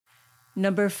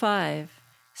Number 5,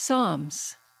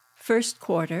 Psalms, First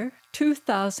Quarter,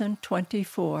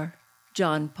 2024,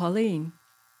 Jon Paulien.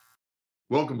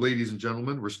 Welcome, ladies and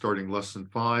gentlemen. We're starting Lesson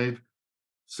 5,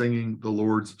 Singing the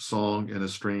Lord's Song in a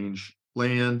Strange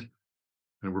Land,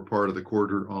 and we're part of the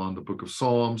quarter on the book of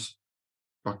Psalms.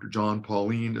 Dr. Jon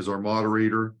Paulien is our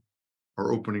moderator.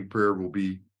 Our opening prayer will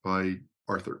be by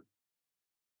Arthur.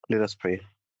 Let us pray.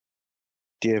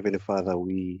 Dear Heavenly Father,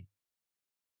 we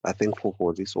are thankful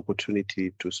for this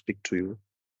opportunity to speak to you.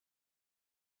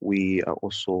 We are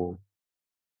also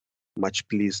much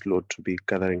pleased, Lord, to be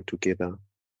gathering together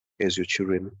as your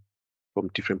children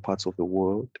from different parts of the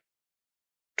world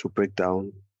to break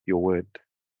down your word,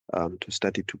 to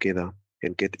study together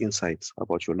and get insights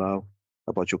about your love,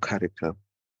 about your character.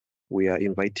 We are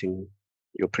inviting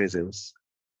your presence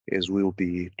as we will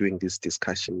be doing this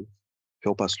discussion.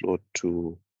 Help us, Lord,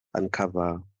 to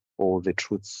uncover all the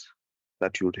truths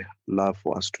that you would love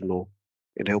for us to know.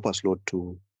 And help us, Lord,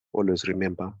 to always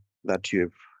remember that you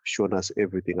have shown us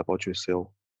everything about yourself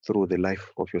through the life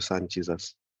of your Son,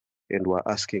 Jesus. And we're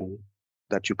asking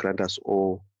that you grant us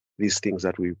all these things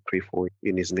that we pray for.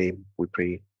 In his name we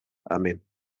pray. Amen.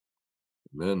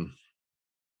 Amen.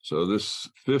 So this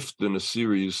fifth in a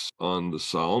series on the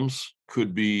Psalms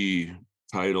could be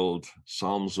titled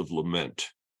Psalms of Lament.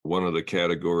 One of the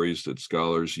categories that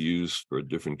scholars use for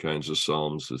different kinds of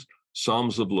psalms is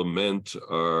Psalms of Lament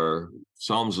are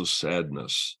psalms of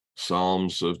sadness,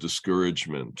 psalms of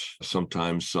discouragement,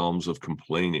 sometimes psalms of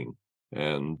complaining.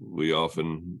 And we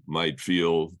often might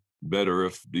feel better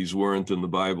if these weren't in the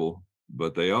Bible,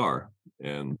 but they are.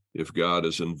 And if God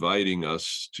is inviting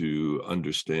us to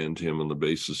understand him on the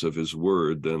basis of his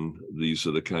word, then these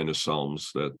are the kind of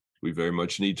psalms that we very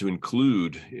much need to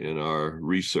include in our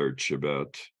research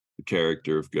about the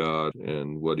character of God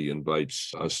and what he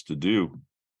invites us to do.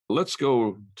 Let's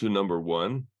go to number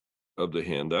 1 of the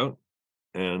handout.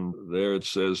 And there it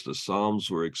says the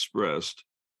Psalms were expressed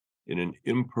in an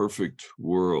imperfect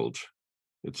world.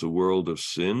 It's a world of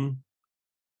sin,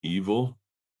 evil,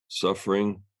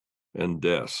 suffering, and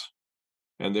death.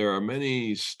 And there are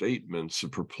many statements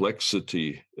of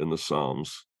perplexity in the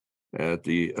Psalms at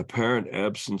the apparent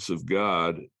absence of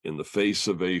God in the face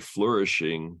of a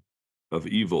flourishing of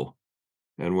evil.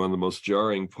 And one of the most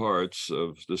jarring parts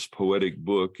of this poetic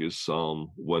book is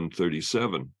Psalm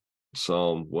 137.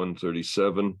 Psalm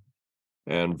 137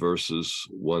 and verses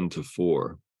 1 to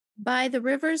 4. By the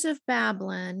rivers of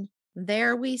Babylon,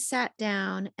 there we sat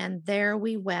down and there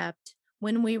we wept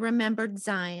when we remembered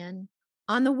Zion.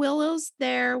 On the willows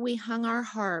there we hung our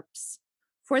harps.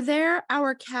 For there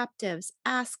our captives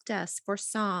asked us for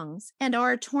songs, and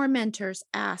our tormentors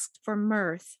asked for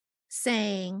mirth,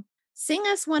 saying, "Sing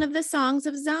us one of the songs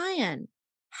of Zion."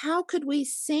 How could we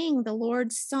sing the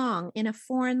Lord's song in a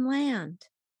foreign land?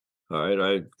 All right,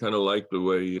 I kind of like the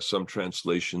way some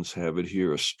translations have it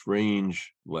here, a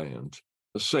strange land.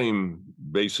 The same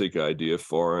basic idea,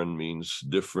 foreign means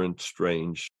different,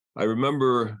 strange. I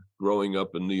remember growing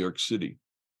up in New York City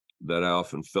that I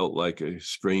often felt like a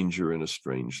stranger in a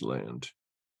strange land,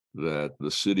 that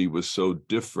the city was so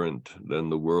different than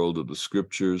the world of the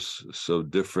scriptures, so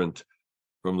different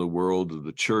from the world of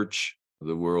the church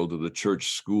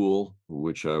school,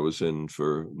 which I was in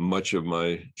for much of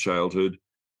my childhood.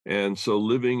 And so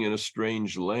living in a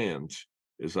strange land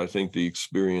is, I think, the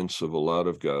experience of a lot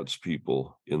of God's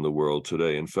people in the world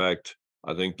today. In fact,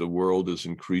 I think the world is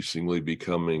increasingly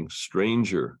becoming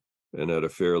stranger and at a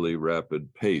fairly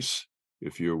rapid pace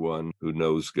if you're one who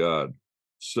knows God.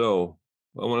 So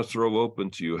I want to throw open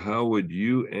to you, how would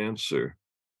you answer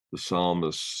the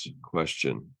psalmist's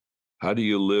question? How do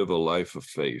you live a life of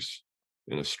faith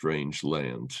in a strange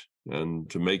land? And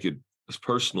to make it as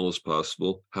personal as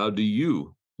possible, how do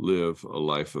you live a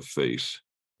life of faith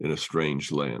in a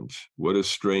strange land? What is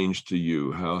strange to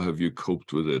you? How have you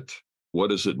coped with it?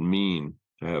 What does it mean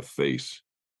to have faith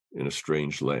in a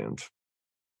strange land?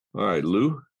 All right,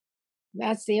 Lou?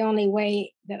 That's the only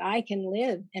way that I can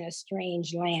live in a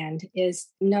strange land, is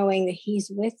knowing that he's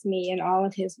with me and all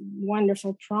of his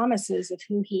wonderful promises of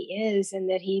who he is, and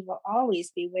that he will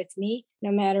always be with me,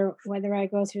 no matter whether I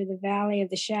go through the valley of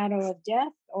the shadow of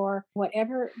death or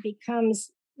whatever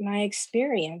becomes my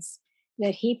experience,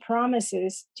 that he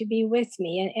promises to be with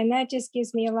me. And that just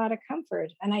gives me a lot of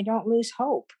comfort, and I don't lose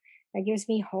hope. That gives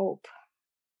me hope.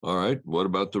 All right. What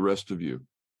about the rest of you?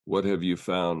 What have you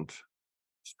found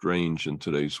strange in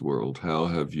today's world? How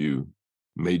have you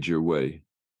made your way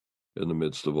in the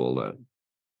midst of all that?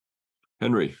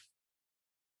 Henry?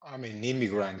 I'm an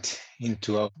immigrant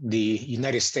into the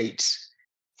United States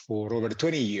for over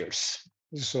 20 years.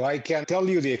 So I can tell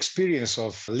you the experience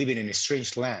of living in a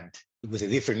strange land. with a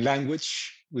different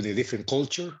language, with a different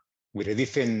culture, with a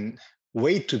different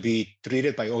way to be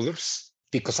treated by others,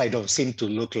 because I don't seem to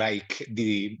look like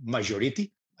the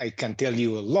majority. I can tell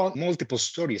you multiple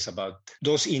stories about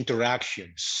those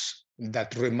interactions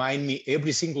that remind me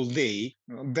every single day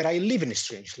that I live in a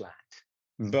strange land.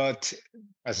 But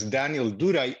as Daniel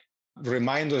Duray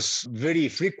reminds us very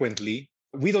frequently,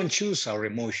 we don't choose our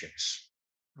emotions,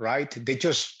 right? They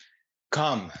just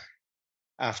come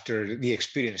after the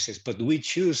experiences, but we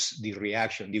choose the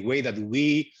reaction, the way that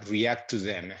we react to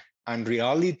them. And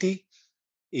reality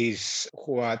is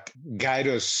what guides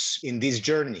us in this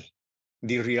journey.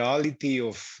 The reality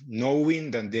of knowing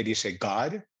that there is a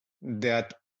God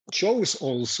that chose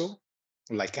also,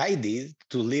 like I did,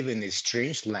 to live in a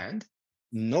strange land,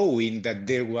 knowing that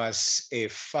there was a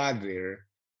father,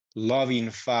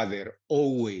 loving father,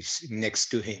 always next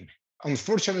to him.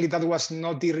 Unfortunately, that was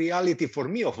not the reality for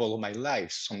me of all of my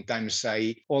life. Sometimes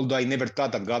although I never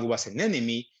thought that God was an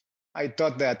enemy, I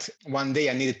thought that one day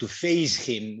I needed to face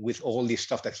him with all the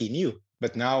stuff that he knew.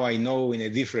 But now I know in a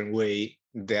different way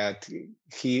that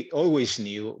he always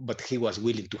knew, but he was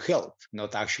willing to help,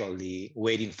 not actually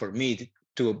waiting for me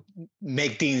to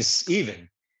make things even.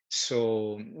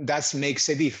 So that makes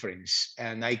a difference.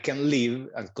 And I can live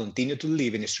and continue to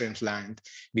live in a strange land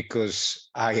because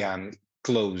I am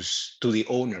close to the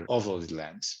owner of those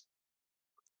lands.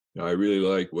 I really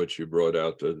like what you brought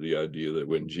out, the idea that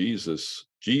when Jesus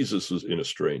was in a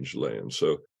strange land.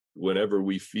 So whenever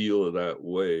we feel that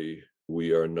way,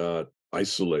 we are not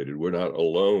isolated. We're not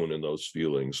alone in those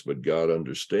feelings, but God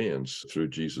understands through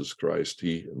Jesus Christ.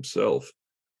 He himself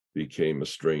became a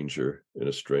stranger in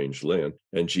a strange land,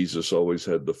 and Jesus always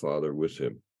had the Father with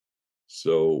him.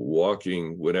 So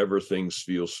walking, whenever things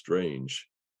feel strange,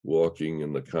 walking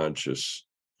in the conscious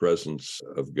presence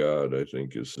of God, I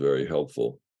think is very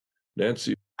helpful.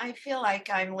 Nancy? I feel like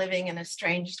I'm living in a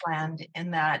strange land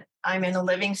in that I'm in a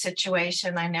living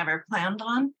situation I never planned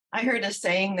on. I heard a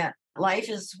saying that life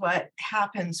is what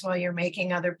happens while you're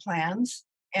making other plans.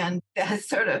 And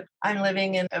that's I'm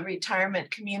living in a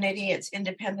retirement community. It's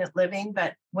independent living.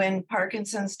 But when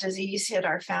Parkinson's disease hit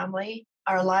our family,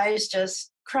 our lives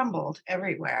just crumbled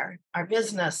everywhere. Our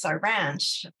business, our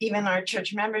ranch, even our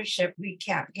church membership, we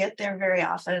can't get there very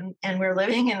often. And we're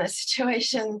living in a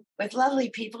situation with lovely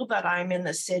people, but I'm in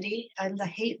the city. I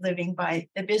hate living by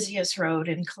the busiest road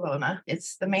in Kelowna.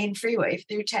 It's the main freeway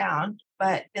through town.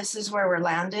 But this is where we're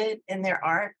landed. And there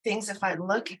are things, if I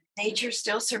look, nature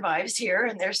still survives here.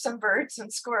 And there's some birds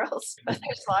and squirrels, but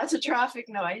there's lots of traffic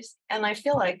noise. And I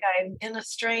feel like I'm in a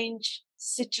strange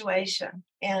situation.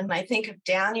 And I think of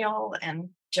Daniel and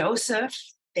Joseph.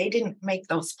 They didn't make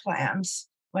those plans.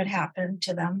 What happened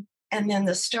to them? And then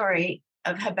the story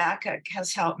of Habakkuk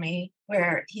has helped me,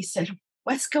 where he said,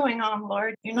 "What's going on,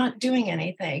 Lord? You're not doing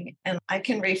anything." And I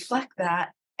can reflect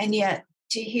that. And yet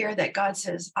to hear that God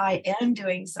says, "I am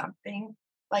doing something,"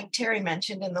 like Terry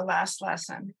mentioned in the last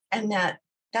lesson. And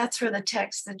that's where the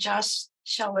text, "The just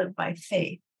shall live by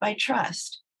faith," by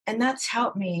trust. And that's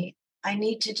helped me. I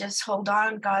need to just hold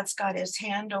on. God's got his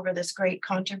hand over this great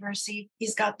controversy.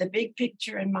 He's got the big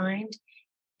picture in mind.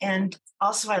 And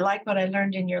also, I like what I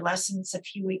learned in your lessons a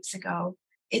few weeks ago.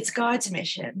 It's God's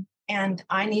mission, and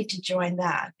I need to join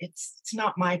that. It's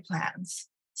not my plans.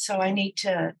 So I need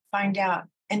to find out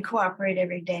and cooperate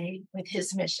every day with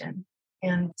his mission.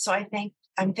 And so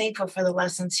I'm thankful for the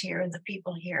lessons here and the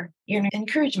people here. You're an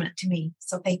encouragement to me.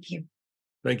 So thank you.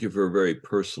 Thank you for a very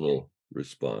personal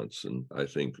response. And I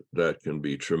think that can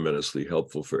be tremendously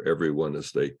helpful for everyone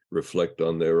as they reflect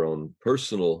on their own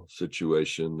personal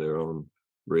situation, their own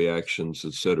reactions,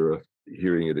 etc.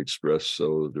 Hearing it expressed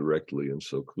so directly and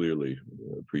so clearly.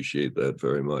 I appreciate that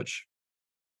very much.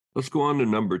 Let's go on to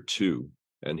number 2.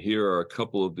 And here are a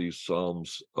couple of these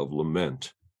Psalms of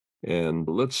lament. And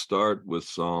let's start with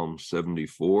Psalm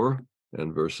 74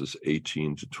 and verses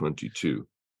 18 to 22.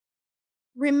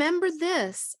 Remember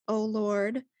this, O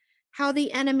Lord, how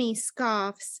the enemy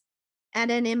scoffs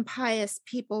and an impious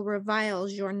people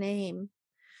reviles your name.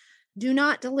 Do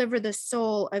not deliver the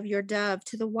soul of your dove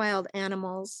to the wild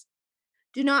animals.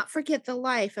 Do not forget the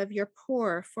life of your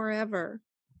poor forever.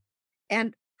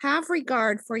 And have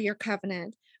regard for your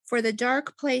covenant, for the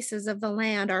dark places of the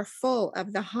land are full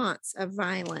of the haunts of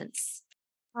violence.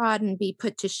 Prod and be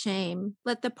put to shame.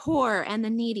 Let the poor and the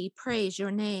needy praise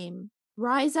your name.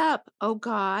 Rise up, O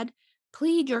God,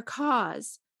 plead your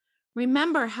cause.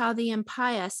 Remember how the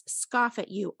impious scoff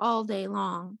at you all day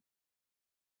long.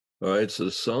 All right, so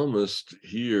the psalmist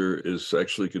here is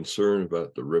actually concerned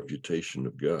about the reputation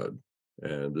of God.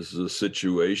 And this is a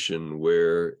situation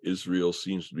where Israel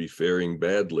seems to be faring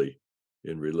badly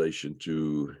in relation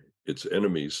to its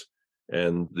enemies.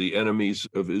 And the enemies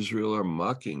of Israel are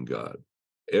mocking God.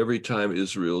 Every time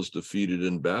Israel is defeated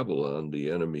in Babylon, the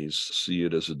enemies see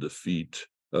it as a defeat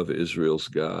of Israel's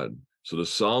God. So the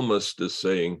psalmist is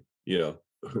saying,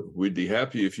 we'd be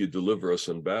happy if you deliver us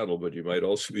in battle, but you might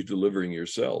also be delivering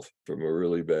yourself from a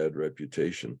really bad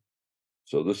reputation.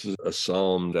 So this is a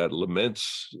psalm that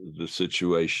laments the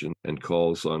situation and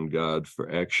calls on God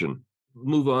for action.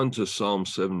 Move on to Psalm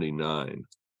 79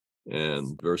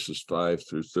 and verses 5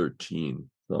 through 13.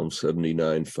 Psalm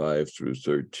 79, 5 through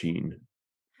 13.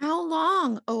 How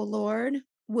long, O Lord,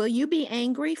 will you be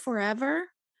angry forever?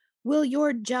 Will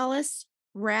your jealous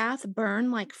wrath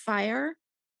burn like fire?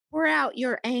 Pour out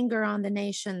your anger on the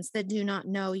nations that do not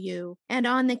know you, and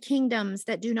on the kingdoms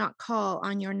that do not call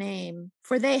on your name.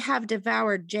 For they have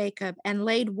devoured Jacob and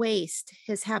laid waste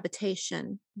his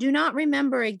habitation. Do not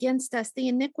remember against us the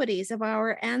iniquities of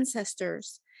our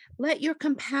ancestors. Let your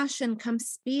compassion come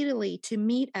speedily to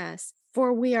meet us,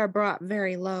 for we are brought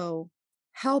very low.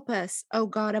 Help us, O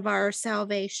God of our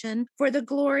salvation, for the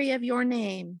glory of your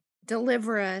name.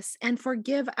 Deliver us and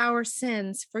forgive our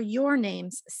sins for your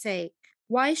name's sake.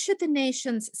 Why should the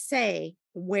nations say,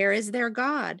 where is their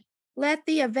God? Let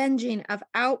the avenging of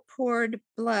outpoured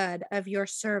blood of your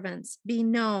servants be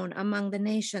known among the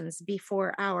nations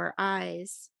before our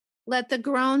eyes. Let the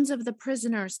groans of the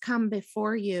prisoners come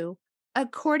before you.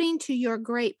 According to your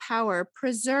great power,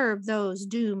 preserve those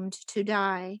doomed to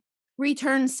die.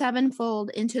 Return sevenfold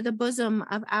into the bosom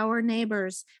of our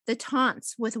neighbors the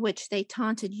taunts with which they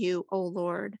taunted you, O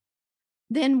Lord.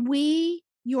 Then we,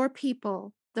 your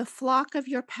people, the flock of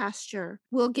your pasture,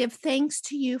 will give thanks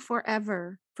to you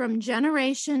forever. From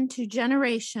generation to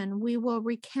generation, we will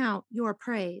recount your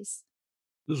praise.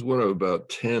 This is one of about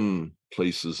 10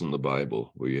 places in the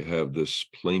Bible where you have this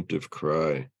plaintive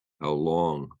cry, how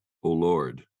long, O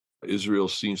Lord? Israel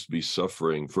seems to be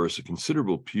suffering for a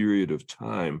considerable period of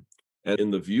time. And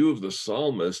in the view of the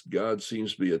psalmist, God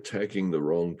seems to be attacking the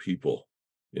wrong people.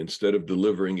 Instead of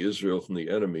delivering Israel from the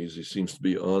enemies, he seems to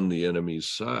be on the enemy's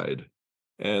side.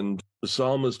 And the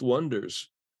psalmist wonders,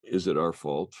 is it our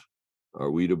fault?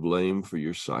 Are we to blame for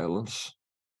your silence?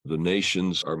 The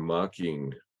nations are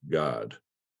mocking God,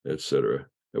 etc.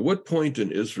 At what point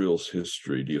in Israel's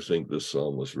history do you think this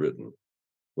psalm was written?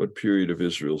 What period of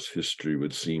Israel's history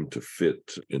would seem to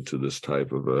fit into this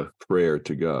type of a prayer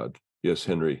to God? Yes,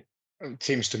 Henry. It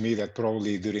seems to me that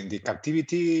probably during the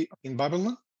captivity in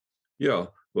Babylon. Yeah,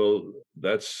 well,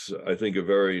 that's, I think, a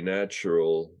very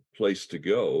natural place to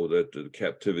go, that the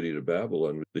captivity to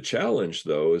Babylon. The challenge,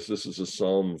 though, is this is a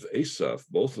psalm of Asaph,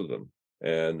 both of them.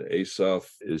 And Asaph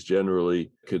is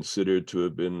generally considered to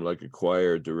have been like a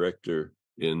choir director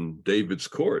in David's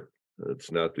court.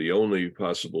 It's not the only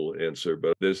possible answer,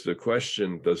 but there's the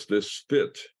question, does this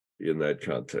fit in that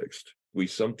context? We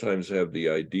sometimes have the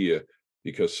idea,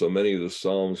 because so many of the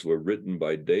Psalms were written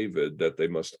by David, that they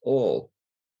must all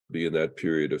be in that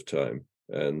period of time.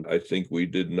 And I think we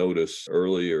did notice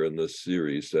earlier in this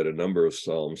series that a number of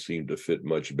Psalms seem to fit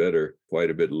much better quite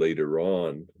a bit later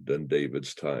on than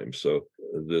David's time. So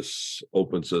this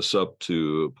opens us up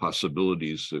to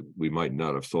possibilities that we might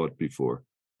not have thought before.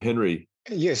 Henry.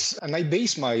 Yes, and I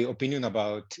base my opinion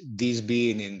about this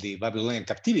being in the Babylonian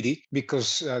captivity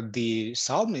because the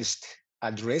psalmist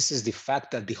addresses the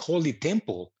fact that the holy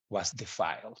temple was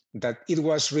defiled, that it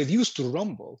was reduced to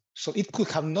rubble. So it could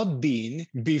have not been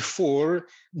before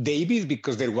David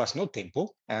because there was no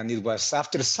temple, and it was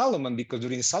after Solomon because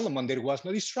during Solomon there was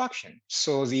no destruction.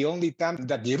 So the only time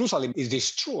that Jerusalem is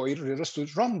destroyed, reduced to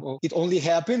rubble, it only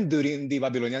happened during the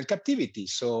Babylonian captivity.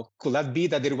 So could that be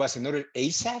that there was another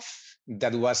Asaph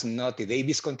that was not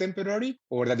David's contemporary,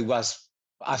 or that was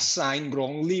assigned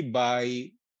wrongly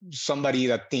by somebody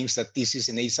that thinks that this is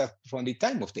an Asaph from the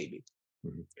time of David?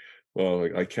 Mm-hmm. Well,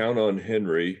 I count on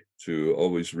Henry to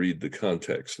always read the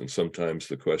context, and sometimes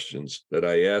the questions that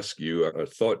I ask you are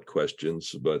thought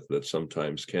questions, but that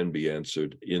sometimes can be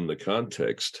answered in the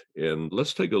context. And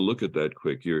let's take a look at that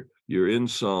quick. You're in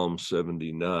Psalm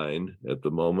 79 at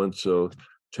the moment. So,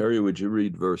 Terry, would you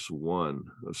read verse 1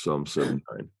 of Psalm 79?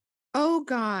 O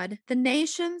God, the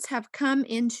nations have come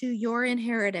into your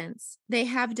inheritance. They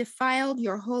have defiled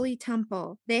your holy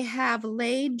temple. They have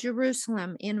laid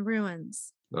Jerusalem in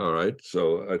ruins. All right.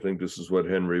 So I think this is what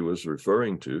Henry was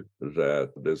referring to,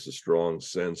 that there's a strong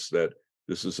sense that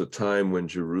this is a time when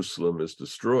Jerusalem is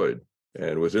destroyed.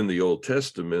 And within the Old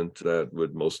Testament, that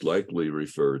would most likely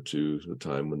refer to the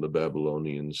time when the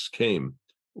Babylonians came.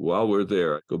 While we're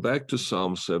there, go back to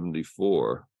Psalm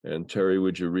 74. And Terry,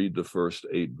 would you read the first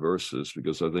 8 verses?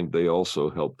 Because I think they also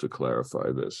help to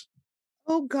clarify this.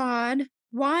 O God,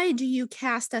 why do you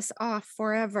cast us off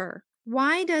forever?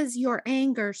 Why does your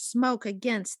anger smoke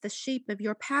against the sheep of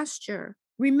your pasture?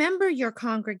 Remember your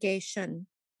congregation,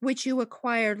 which you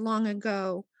acquired long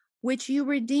ago, which you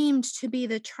redeemed to be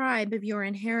the tribe of your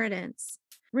inheritance.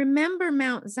 Remember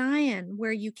Mount Zion,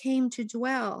 where you came to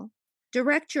dwell.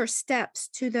 Direct your steps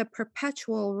to the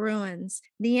perpetual ruins.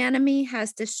 The enemy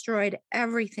has destroyed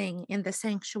everything in the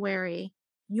sanctuary.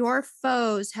 Your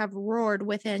foes have roared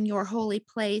within your holy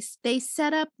place. They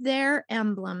set up their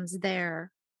emblems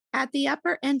there. At the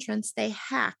upper entrance, they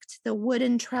hacked the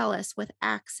wooden trellis with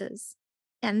axes.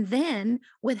 And then,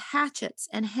 with hatchets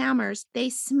and hammers, they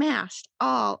smashed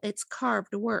all its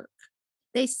carved work.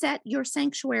 They set your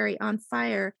sanctuary on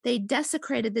fire. They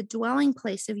desecrated the dwelling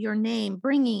place of your name,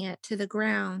 bringing it to the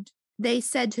ground. They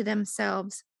said to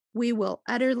themselves, "We will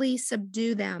utterly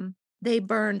subdue them." They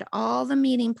burned all the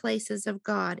meeting places of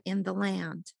God in the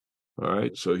land. All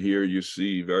right. So here you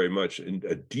see very much in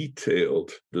a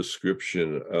detailed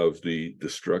description of the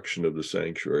destruction of the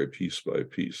sanctuary piece by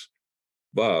piece.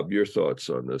 Bob, your thoughts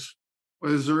on this?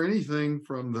 Is there anything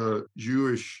from the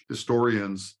Jewish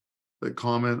historians that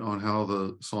comment on how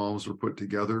the Psalms were put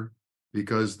together?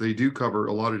 Because they do cover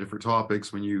a lot of different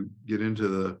topics. When you get into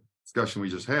the discussion we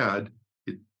just had,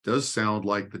 it does sound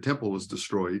like the temple was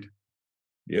destroyed.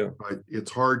 Yeah. But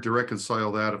it's hard to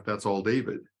reconcile that if that's all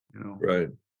David, Right.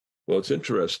 Well, it's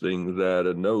interesting that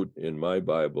a note in my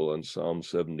Bible on Psalm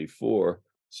 74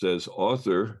 says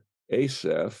author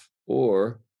Asaph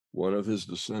or one of his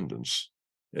descendants.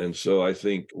 And so I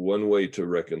think one way to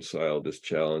reconcile this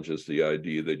challenge is the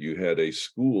idea that you had a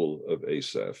school of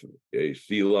Asaph, a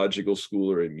theological school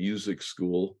or a music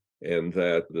school, and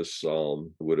that this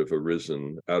psalm would have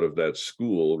arisen out of that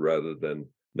school rather than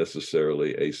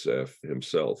necessarily Asaph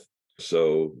himself.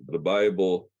 So the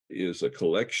Bible is a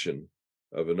collection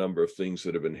of a number of things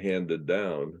that have been handed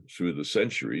down through the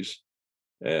centuries.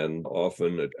 And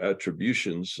often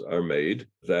attributions are made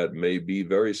that may be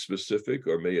very specific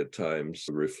or may at times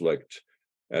reflect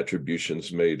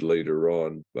attributions made later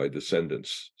on by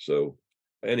descendants. So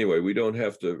anyway, we don't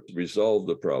have to resolve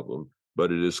the problem,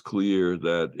 but it is clear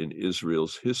that in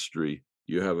Israel's history,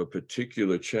 you have a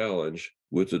particular challenge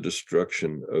with the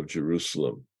destruction of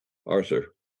Jerusalem.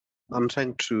 Arthur. I'm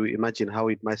trying to imagine how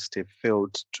it must have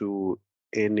felt to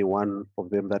any one of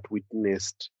them that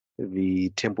witnessed the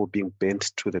temple being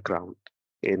burnt to the ground,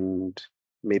 and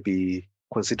maybe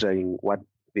considering what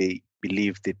they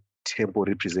believed the temple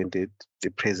represented, the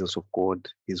presence of God,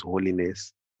 His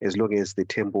holiness. As long as the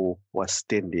temple was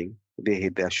standing, they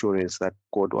had the assurance that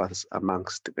God was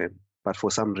amongst them. But for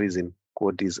some reason,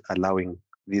 God is allowing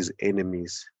these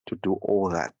enemies to do all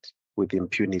that with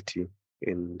impunity,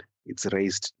 and it's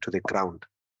raised to the ground.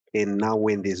 And now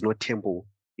when there's no temple,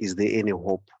 is there any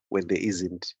hope when there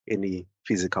isn't any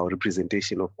physical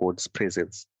representation of God's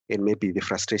presence? And maybe the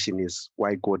frustration is,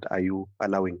 why, God, are you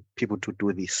allowing people to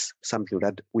do this? Something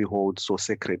that we hold so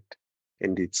sacred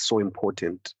and it's so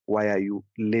important. Why are you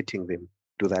letting them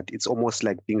do that? It's almost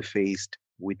like being faced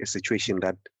with a situation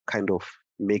that kind of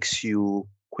makes you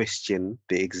question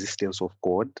the existence of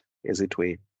God, as it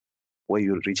were, where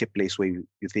you reach a place where you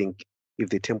think, if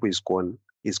the temple is gone,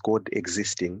 is God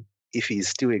existing? If he is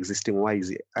still existing, why is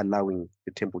he allowing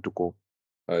the temple to go?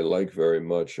 I like very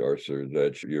much, Arthur,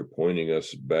 that you're pointing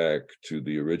us back to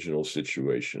the original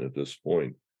situation at this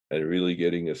point and really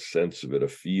getting a sense of it, a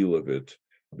feel of it,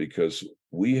 because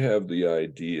we have the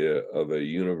idea of a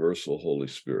universal Holy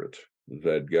Spirit,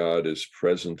 that God is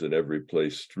present in every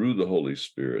place through the Holy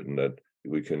Spirit, and that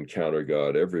we can encounter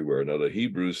God everywhere. Now, the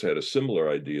Hebrews had a similar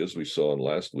idea, as we saw in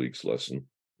last week's lesson,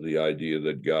 the idea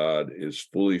that God is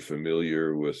fully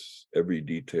familiar with every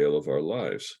detail of our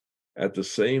lives. At the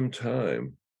same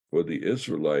time, for the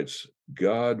Israelites,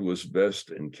 God was best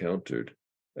encountered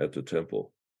at the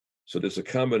temple. So there's a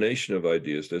combination of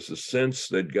ideas. There's a sense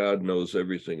that God knows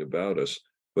everything about us,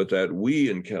 but that we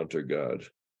encounter God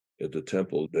at the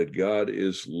temple, that God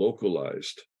is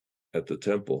localized at the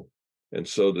temple. And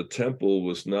so the temple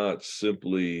was not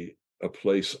simply a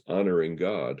place honoring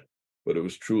God, but it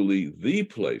was truly the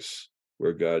place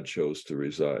where God chose to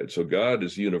reside. So God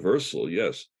is universal,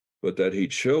 yes, but that he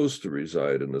chose to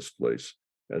reside in this place.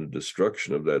 And the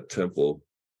destruction of that temple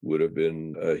would have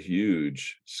been a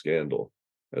huge scandal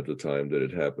at the time that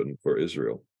it happened for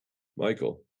Israel.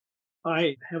 Michael.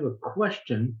 I have a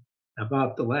question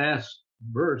about the last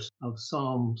verse of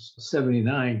Psalms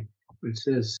 79, which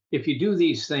says, if you do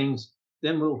these things,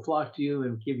 then we'll flock to you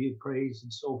and give you praise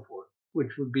and so forth,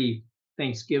 which would be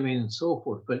thanksgiving and so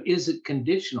forth. But is it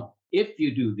conditional? If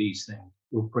you do these things,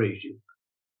 we'll praise you.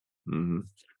 Mm-hmm.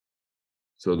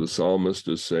 So the psalmist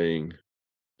is saying,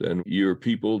 then your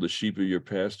people, the sheep of your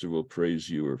pasture, will praise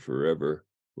you forever.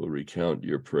 will recount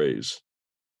your praise.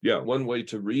 Yeah, one way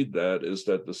to read that is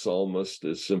that the psalmist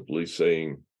is simply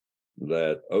saying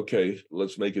that, okay,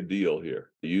 let's make a deal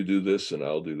here. You do this and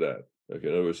I'll do that. Okay,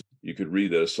 in other words, you could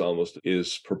read that a psalmist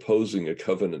is proposing a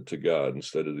covenant to God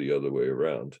instead of the other way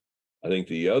around. I think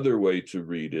the other way to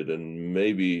read it, and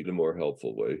maybe the more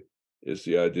helpful way, is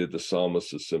the idea that the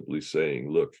psalmist is simply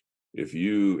saying, look, if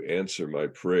you answer my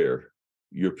prayer,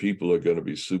 your people are going to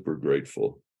be super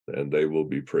grateful and they will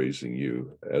be praising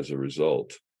you as a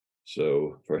result.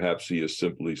 So perhaps he is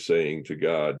simply saying to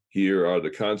God, here are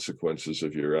the consequences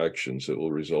of your actions that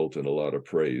will result in a lot of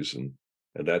praise. And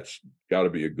that's got to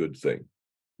be a good thing.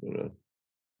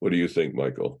 What do you think,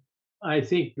 Michael? I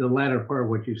think the latter part of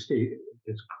what you stated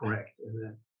is correct.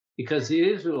 Because the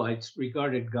Israelites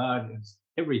regarded God as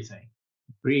everything,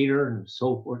 creator and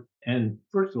so forth. And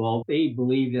first of all, they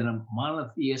believed in a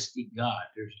monotheistic God.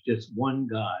 There's just one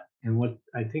God. And what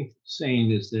I think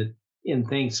saying is that in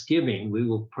Thanksgiving, we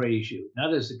will praise you,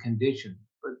 not as a condition,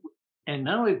 and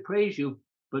not only praise you,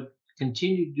 but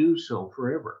continue to do so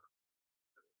forever.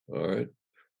 All right.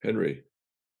 Henry.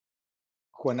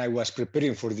 When I was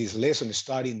preparing for this lesson,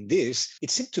 studying this,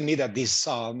 it seemed to me that this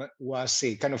psalm was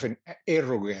a kind of an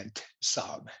arrogant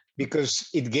psalm because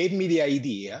it gave me the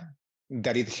idea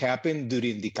that it happened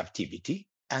during the captivity.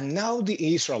 And now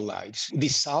the Israelites, the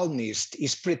psalmist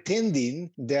is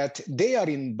pretending that they are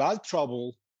in bad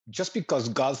trouble just because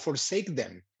God forsake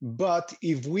them. But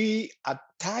if we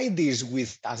tie this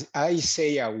with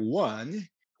Isaiah 1,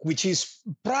 which is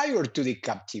prior to the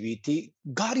captivity,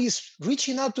 God is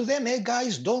reaching out to them. Hey,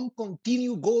 guys, don't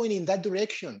continue going in that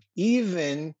direction.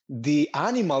 Even the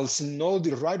animals know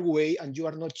the right way, and you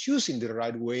are not choosing the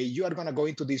right way. You are going to go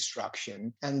into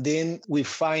destruction. And then we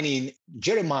find in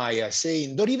Jeremiah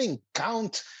saying, don't even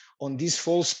count on these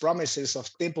false promises of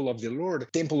temple of the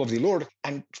Lord,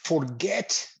 and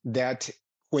forget that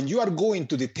when you are going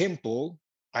to the temple,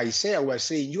 Isaiah was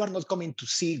saying, you are not coming to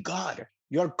see God.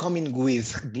 You are coming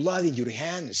with blood in your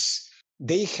hands.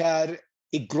 They had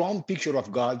a grown picture of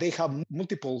God. They have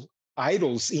multiple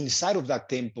idols inside of that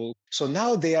temple. So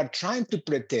now they are trying to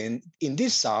pretend in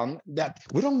this psalm that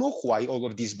we don't know why all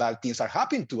of these bad things are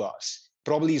happening to us.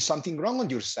 Probably something wrong on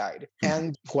your side.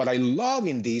 And what I love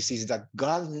in this is that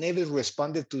God never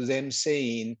responded to them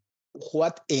saying,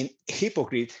 what a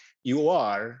hypocrite you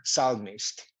are,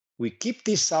 psalmist. We keep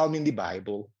this psalm in the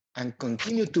Bible and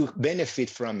continue to benefit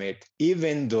from it,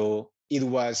 even though it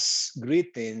was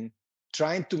written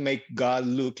trying to make God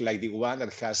look like the one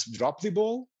that has dropped the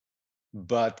ball,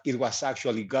 but it was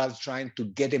actually God trying to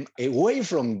get them away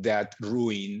from that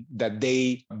ruin that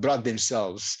they brought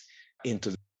themselves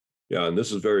into. Yeah, and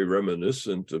this is very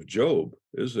reminiscent of Job,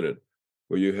 isn't it?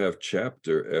 Where you have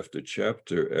chapter after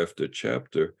chapter after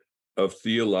chapter of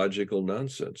theological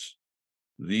nonsense.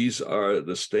 These are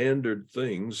the standard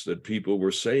things that people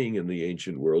were saying in the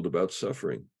ancient world about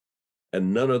suffering,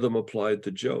 and none of them applied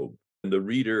to Job. And the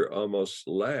reader almost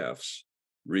laughs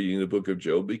reading the book of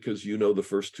Job because you know the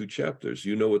first two chapters.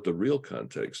 You know what the real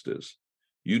context is.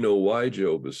 You know why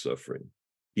Job is suffering.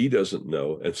 He doesn't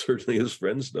know, and certainly his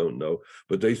friends don't know,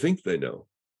 but they think they know.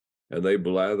 And they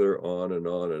blather on and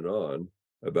on and on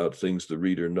about things the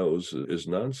reader knows is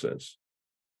nonsense.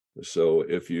 So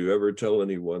if you ever tell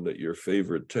anyone that your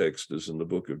favorite text is in the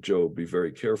book of Job, be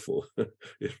very careful.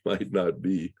 It might not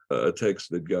be a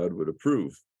text that God would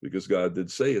approve, because God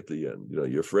did say at the end,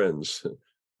 your friends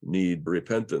need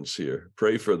repentance here.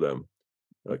 Pray for them,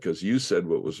 because you said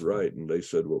what was right and they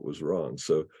said what was wrong.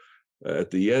 So at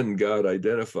the end, God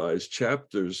identifies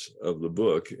chapters of the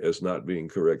book as not being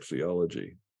correct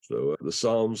theology. So the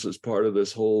Psalms is part of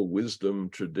this whole wisdom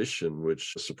tradition,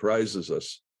 which surprises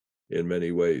us in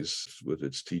many ways with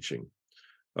its teaching.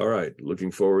 All right, looking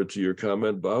forward to your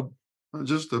comment, Bob.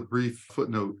 Just a brief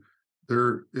footnote.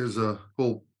 There is a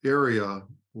whole area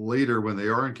later when they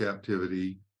are in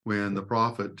captivity, when the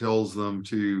prophet tells them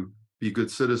to be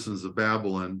good citizens of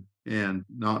Babylon and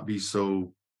not be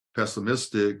so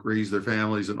pessimistic, raise their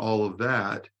families and all of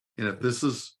that. And if this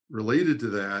is related to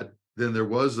that, then there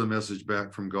was a message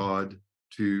back from God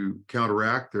to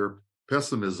counteract their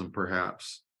pessimism,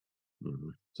 perhaps.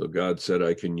 Mm-hmm. So God said,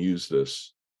 I can use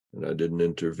this, and I didn't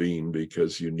intervene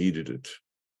because you needed it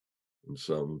in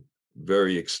some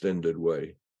very extended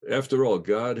way. After all,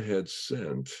 God had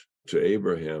sent to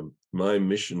Abraham, my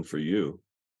mission for you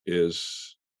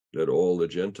is that all the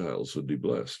Gentiles would be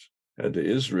blessed. And to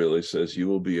Israel, he says, you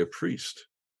will be a priest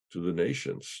to the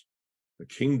nations, a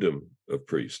kingdom of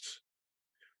priests.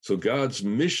 So God's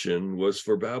mission was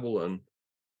for Babylon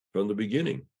from the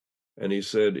beginning. And he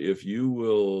said, if you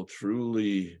will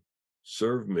truly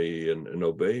serve me and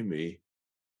obey me,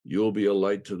 you'll be a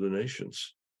light to the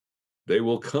nations. They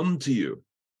will come to you.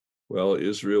 Well,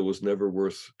 Israel was never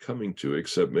worth coming to,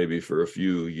 except maybe for a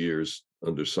few years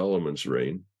under Solomon's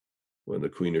reign, when the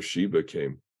Queen of Sheba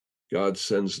came. God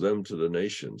sends them to the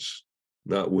nations,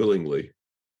 not willingly,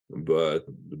 but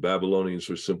the Babylonians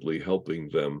were simply helping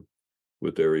them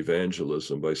with their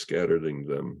evangelism by scattering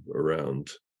them around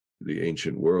the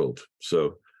ancient world.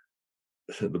 So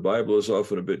the Bible is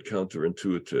often a bit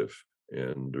counterintuitive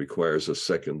and requires a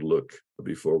second look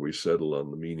before we settle on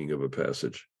the meaning of a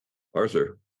passage.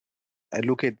 Arthur. I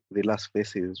look at the last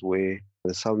verses where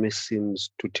the psalmist seems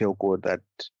to tell God that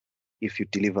if you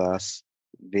deliver us,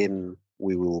 then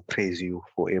we will praise you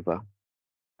forever.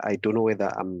 I don't know whether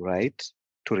I'm right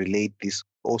to relate this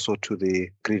also to the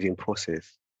grieving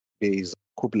process. There is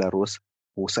Kubler-Ross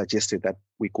who suggested that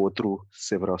we go through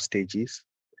several stages,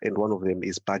 and one of them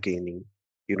is bargaining.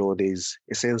 There's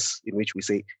a sense in which we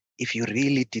say, if you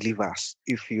really deliver us,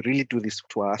 if you really do this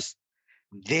to us,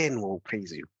 then we'll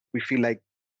praise you. We feel like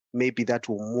maybe that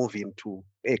will move him to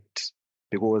act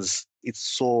because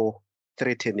it's so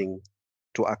threatening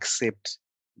to accept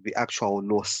the actual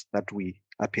loss that we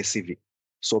are perceiving.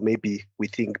 So maybe we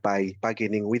think by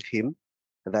bargaining with him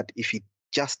that if he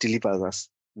just delivers us,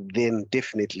 then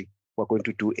definitely we're going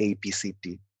to do A, B, C,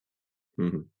 D.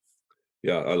 Mm-hmm.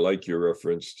 Yeah, I like your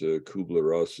reference to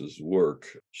Kubler-Ross's work.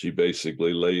 She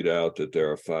basically laid out that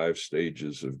there are 5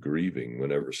 stages of grieving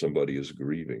whenever somebody is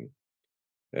grieving.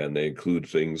 And they include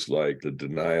things like the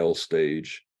denial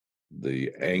stage,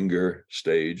 the anger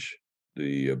stage,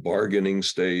 the bargaining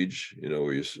stage,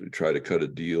 where you try to cut a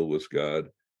deal with God,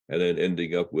 and then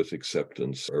ending up with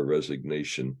acceptance or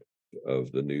resignation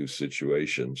of the new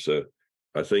situation. So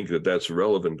I think that that's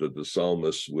relevant that the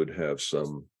psalmist would have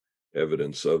some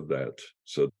evidence of that.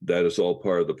 So that is all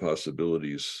part of the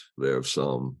possibilities there of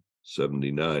Psalm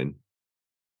 79.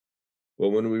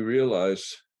 Well, when we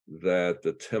realize that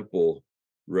the temple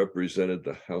represented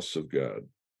the house of God,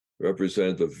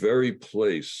 represented the very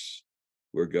place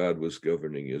where God was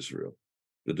governing Israel,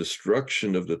 the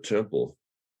destruction of the temple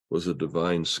was a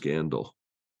divine scandal.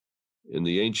 In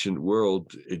the ancient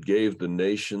world, it gave the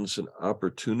nations an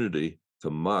opportunity to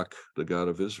mock the God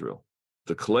of Israel.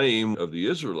 The claim of the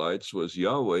Israelites was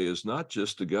Yahweh is not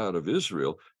just the God of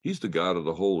Israel, he's the God of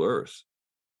the whole earth.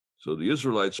 So the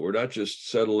Israelites were not just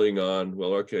settling on,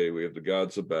 well, okay, we have the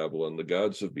gods of Babylon, the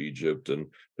gods of Egypt, and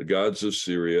the gods of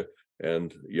Syria,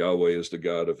 and Yahweh is the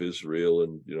God of Israel,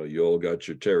 and you all got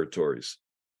your territories.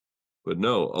 But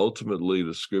no, ultimately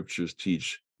the scriptures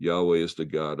teach Yahweh is the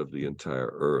God of the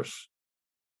entire earth.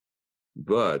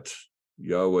 But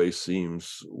Yahweh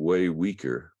seems way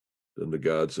weaker than the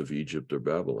gods of Egypt or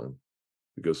Babylon,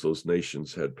 because those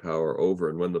nations had power over.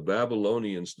 And when the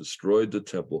Babylonians destroyed the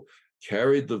temple,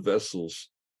 carried the vessels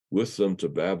with them to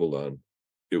Babylon,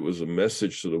 it was a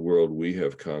message to the world, we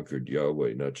have conquered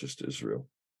Yahweh, not just Israel.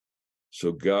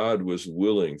 So God was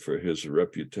willing for his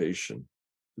reputation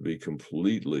to be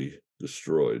completely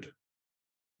destroyed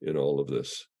in all of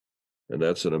this. And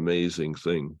that's an amazing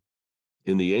thing.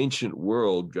 In the ancient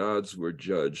world, gods were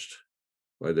judged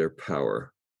by their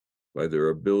power, by their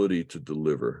ability to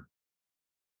deliver,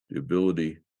 the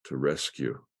ability to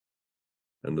rescue.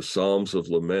 And the Psalms of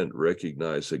Lament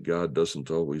recognize that God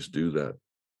doesn't always do that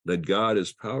God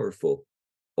is powerful,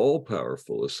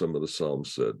 all-powerful, as some of the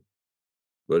Psalms said,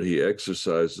 but he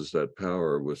exercises that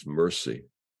power with mercy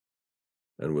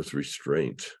and with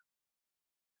restraint.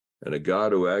 And a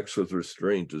God who acts with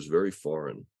restraint is very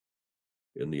foreign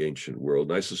in the ancient world,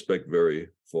 and I suspect very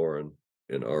foreign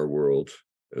in our world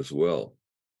as well.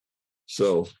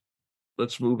 So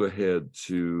let's move ahead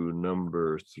to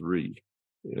number 3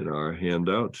 in our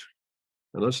handout.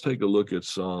 And let's take a look at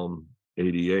Psalm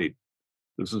 88.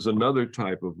 This is another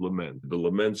type of lament. The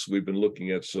laments we've been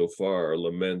looking at so far are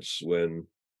laments when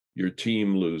your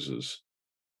team loses,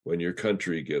 when your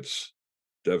country gets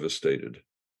devastated,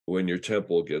 when your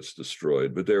temple gets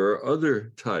destroyed. But there are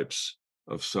other types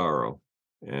of sorrow,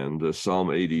 and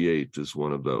Psalm 88 is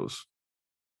one of those.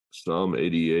 Psalm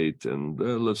 88, and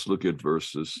let's look at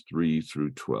verses 3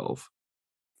 through 12.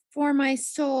 For my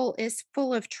soul is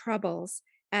full of troubles,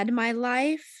 and my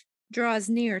life draws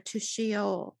near to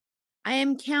Sheol. I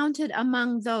am counted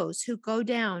among those who go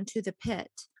down to the pit.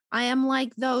 I am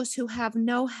like those who have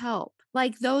no help,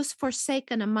 like those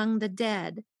forsaken among the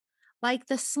dead, like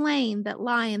the slain that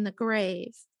lie in the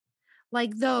grave,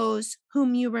 like those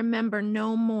whom you remember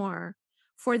no more,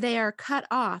 for they are cut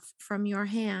off from your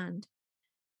hand.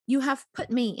 You have put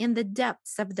me in the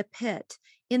depths of the pit,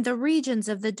 in the regions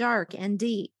of the dark and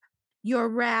deep. Your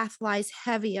wrath lies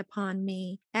heavy upon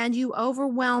me, and you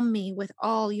overwhelm me with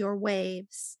all your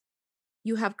waves.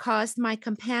 You have caused my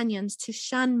companions to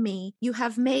shun me. You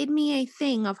have made me a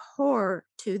thing of horror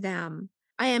to them.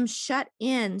 I am shut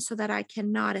in so that I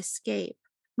cannot escape.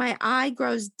 My eye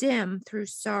grows dim through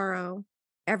sorrow.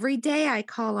 Every day I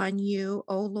call on you,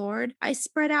 O Lord. I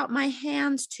spread out my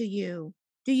hands to you.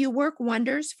 Do you work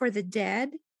wonders for the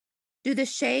dead? Do the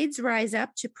shades rise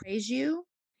up to praise you?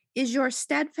 Is your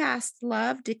steadfast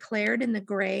love declared in the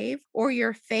grave, or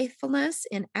your faithfulness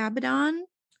in Abaddon?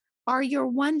 Are your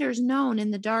wonders known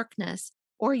in the darkness,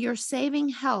 or your saving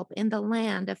help in the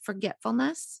land of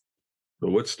forgetfulness? So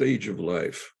what stage of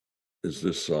life is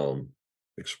this psalm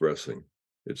expressing?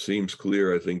 It seems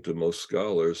clear, I think, to most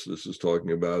scholars, this is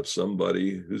talking about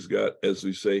somebody who's got, as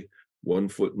we say, one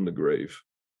foot in the grave,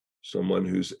 someone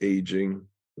who's aging,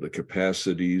 the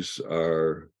capacities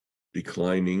are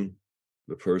declining,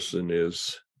 the person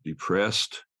is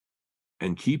depressed.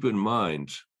 And keep in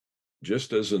mind,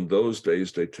 just as in those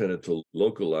days they tended to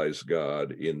localize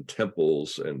God in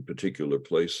temples and particular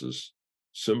places,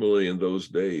 similarly in those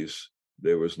days,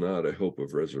 there was not a hope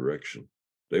of resurrection.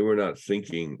 They were not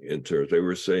thinking in terms, they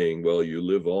were saying, well, you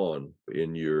live on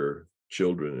in your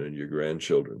children and your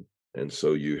grandchildren, and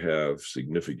so you have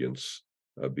significance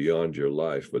beyond your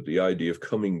life. But the idea of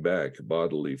coming back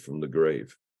bodily from the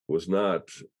grave was not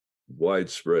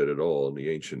widespread at all in the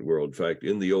ancient world. In fact,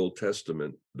 in the Old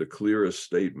Testament, the clearest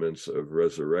statements of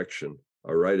resurrection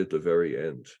are right at the very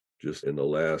end, just in the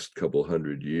last couple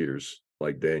hundred years,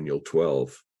 like Daniel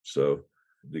 12. So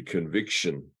the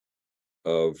conviction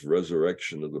of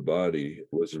resurrection of the body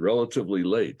was relatively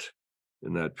late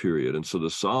in that period. And so the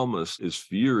psalmist is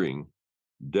fearing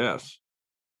death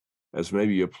as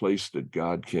maybe a place that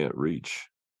God can't reach.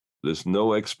 There's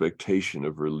no expectation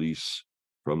of release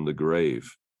from the grave.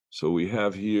 So we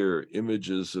have here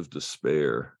images of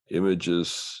despair,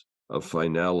 images of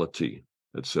finality,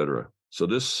 etc. So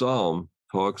this psalm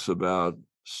talks about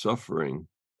suffering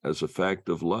as a fact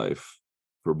of life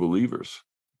for believers.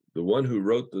 The one who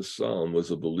wrote this psalm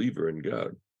was a believer in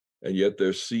God, and yet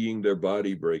they're seeing their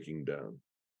body breaking down.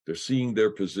 They're seeing their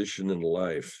position in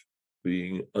life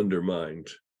being undermined.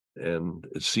 And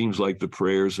it seems like the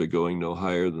prayers are going no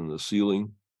higher than the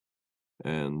ceiling.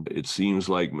 And it seems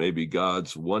like maybe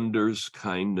God's wonders,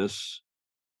 kindness,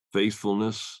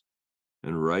 faithfulness,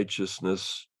 and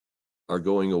righteousness are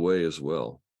going away as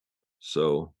well.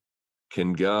 So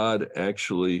can God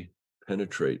actually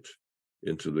penetrate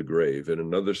into the grave? In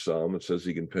another psalm, it says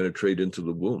he can penetrate into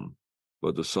the womb.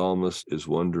 But the psalmist is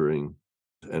wondering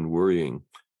and worrying.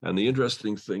 And the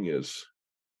interesting thing is,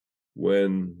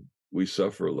 when we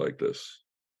suffer like this,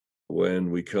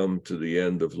 when we come to the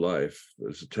end of life,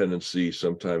 there's a tendency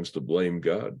sometimes to blame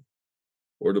God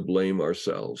or to blame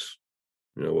ourselves.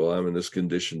 Well, I'm in this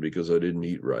condition because I didn't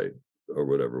eat right or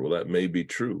whatever. Well, that may be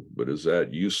true, but is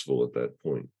that useful at that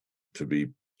point to be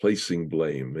placing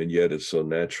blame? And yet it's so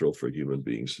natural for human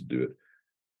beings to do it.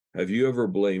 Have you ever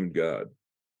blamed God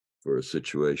for a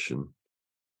situation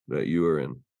that you are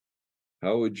in?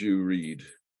 How would you read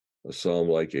a psalm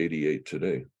like 88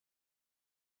 today?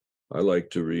 I like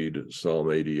to read Psalm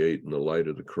 88 in the light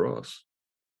of the cross.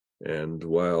 And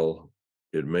while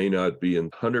it may not be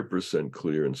 100%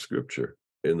 clear in Scripture,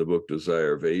 in the book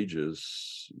Desire of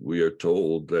Ages, we are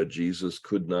told that Jesus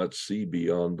could not see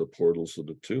beyond the portals of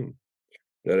the tomb.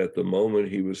 That at the moment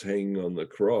he was hanging on the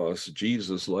cross,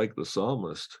 Jesus, like the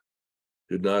psalmist,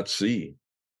 did not see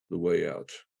the way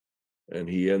out. And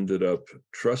he ended up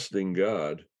trusting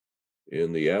God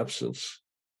in the absence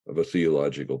of a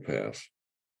theological path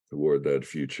toward that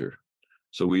future.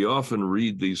 So we often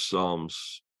read these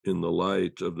Psalms in the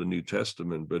light of the New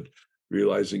Testament, but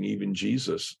realizing even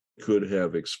Jesus could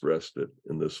have expressed it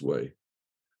in this way,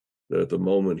 that at the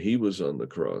moment he was on the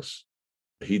cross,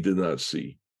 he did not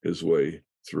see his way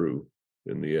through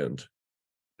in the end.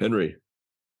 Henry?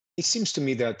 It seems to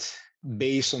me that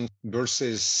based on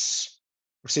verses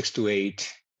 6 to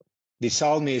 8, the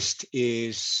psalmist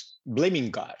is blaming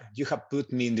God. You have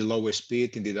put me in the lowest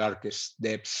pit, in the darkest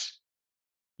depths.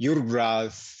 Your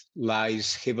wrath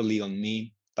lies heavily on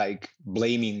me, like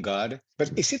blaming God.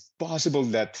 But is it possible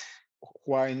that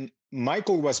when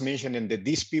Michael was mentioning that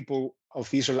these people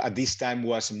of Israel at this time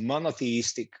was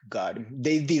monotheistic God,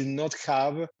 they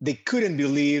couldn't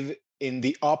believe in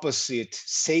the opposite,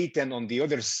 Satan on the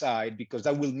other side, because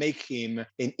that will make him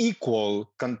an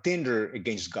equal contender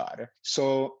against God.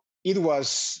 So it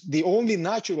was the only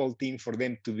natural thing for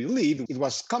them to believe. It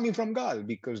was coming from God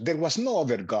because there was no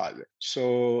other God.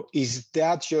 So is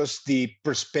that just the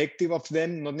perspective of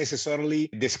them, not necessarily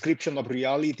description of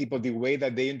reality, but the way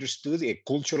that they understood a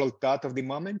cultural thought of the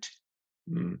moment?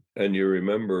 And you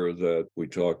remember that we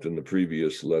talked in the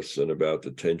previous lesson about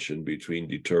the tension between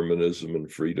determinism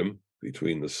and freedom,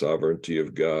 between the sovereignty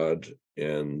of God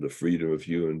and the freedom of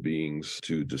human beings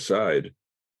to decide.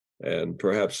 And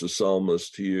perhaps the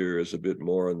psalmist here is a bit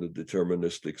more on the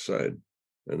deterministic side,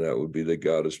 and that would be that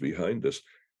God is behind us.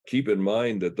 Keep in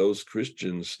mind that those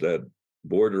Christians that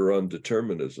border on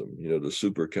determinism, the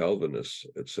super Calvinists,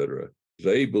 etc.,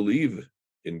 they believe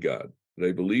in God.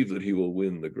 They believe that he will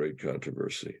win the great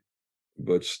controversy,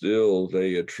 but still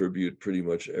they attribute pretty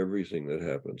much everything that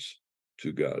happens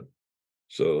to God.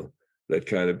 So that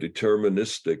kind of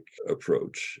deterministic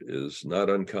approach is not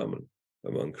uncommon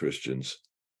among Christians.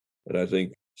 And I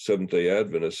think Seventh-day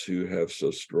Adventists who have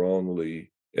so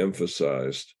strongly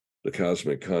emphasized the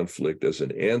cosmic conflict as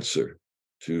an answer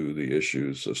to the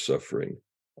issues of suffering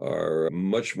are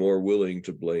much more willing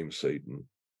to blame Satan,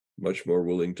 much more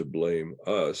willing to blame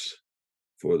us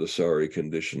for the sorry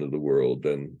condition of the world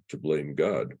than to blame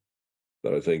God.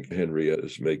 But I think Henriette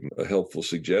is making a helpful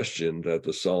suggestion that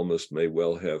the psalmist may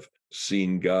well have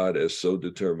seen God as so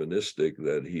deterministic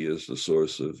that he is the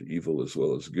source of evil as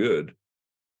well as good.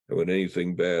 And when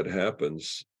anything bad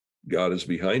happens, God is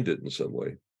behind it in some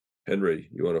way. Henry,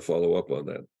 you want to follow up on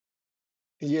that?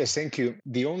 Yes, thank you.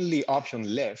 The only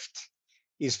option left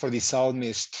is for the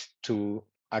psalmist to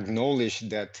acknowledge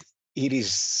that it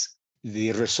is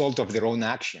the result of their own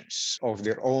actions, of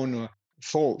their own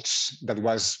faults that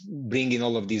was bringing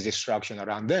all of this destruction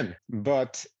around them.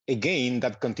 But again,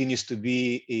 that continues to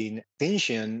be in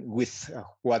tension with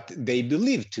what they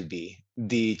believe to be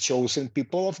the chosen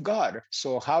people of God.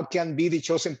 So how can be the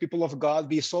chosen people of God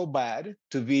be so bad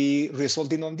to be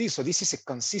resulting on this? So this is a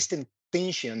consistent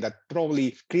tension that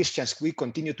probably Christians we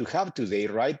continue to have today,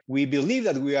 right? We believe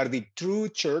that we are the true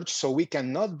church, so we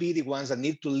cannot be the ones that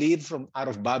need to lead from out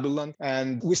of Babylon.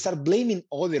 And we start blaming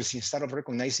others instead of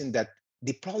recognizing that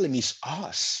the problem is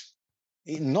us.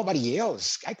 Nobody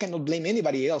else. I cannot blame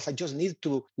anybody else. I just need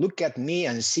to look at me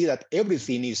and see that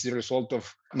everything is the result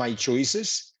of my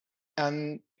choices.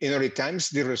 And in other times,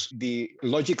 the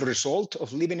logical result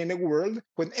of living in a world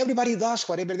when everybody does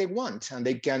whatever they want and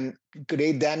they can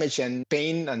create damage and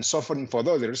pain and suffering for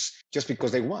others just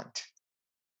because they want.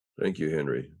 Thank you,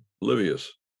 Henry. Livius.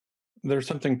 There's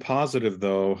something positive,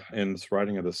 though, in this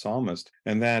writing of the psalmist,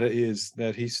 and that is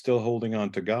that he's still holding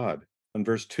on to God. In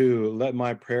verse 2, let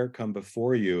my prayer come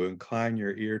before you, incline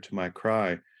your ear to my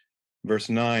cry. Verse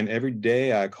 9, every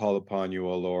day I call upon you,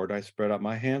 O Lord, I spread out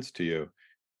my hands to you.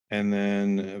 And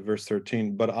then verse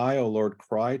 13, but I, O Lord,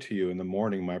 cry to you in the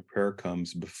morning, my prayer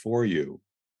comes before you.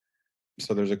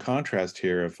 So there's a contrast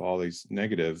here of all these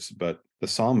negatives, but the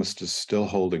psalmist is still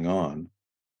holding on.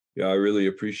 Yeah, I really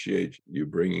appreciate you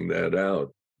bringing that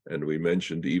out. And we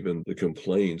mentioned even the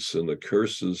complaints and the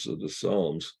curses of the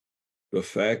Psalms. The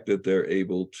fact that they're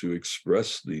able to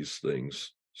express these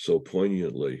things so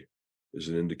poignantly is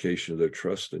an indication of their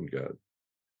trust in God.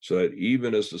 So that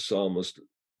even as the psalmist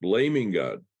blaming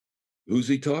God, who's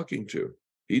he talking to?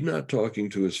 He's not talking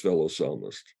to his fellow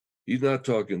psalmist. He's not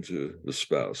talking to the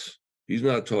spouse. He's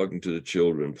not talking to the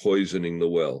children poisoning the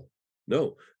well.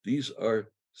 No, these are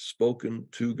spoken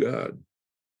to God.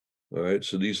 All right,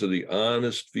 so these are the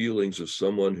honest feelings of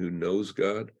someone who knows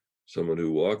God, someone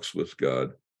who walks with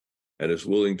God, and is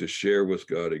willing to share with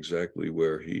God exactly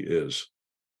where he is.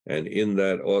 And in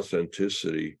that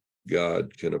authenticity,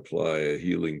 God can apply a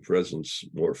healing presence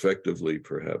more effectively,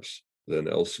 perhaps, than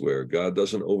elsewhere. God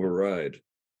doesn't override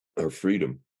our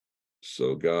freedom.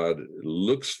 So God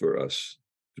looks for us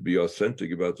to be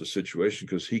authentic about the situation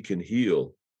because he can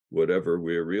heal whatever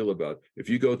we're real about. If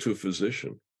you go to a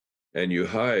physician and you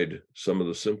hide some of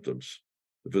the symptoms,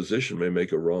 the physician may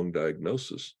make a wrong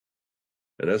diagnosis.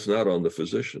 And that's not on the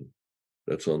physician.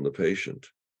 That's on the patient,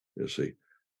 you see.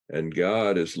 And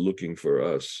God is looking for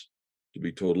us to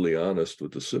be totally honest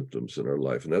with the symptoms in our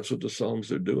life. And that's what the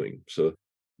Psalms are doing. So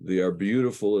they are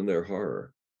beautiful in their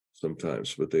horror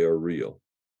sometimes, but they are real.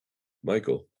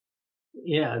 Michael.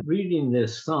 Yeah, reading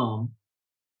this psalm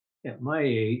at my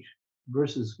age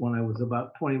versus when I was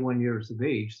about 21 years of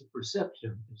age, the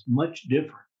perception is much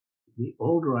different. The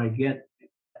older I get,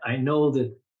 I know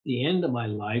that the end of my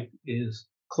life is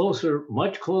closer,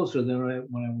 much closer than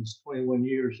when I was 21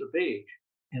 years of age.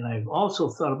 And I've also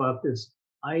thought about this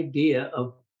idea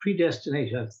of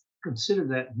predestination. I've considered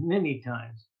that many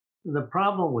times. And the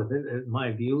problem with it, in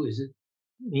my view, is it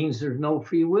means there's no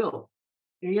free will.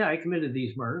 Yeah, I committed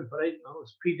these murders, but I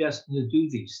was predestined to do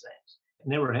these things. I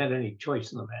never had any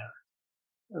choice in the matter.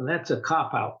 And that's a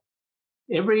cop-out.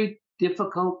 Every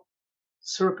difficult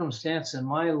circumstance in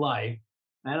my life,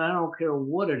 and I don't care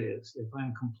what it is, if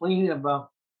I'm complaining about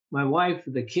my wife,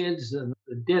 the kids, and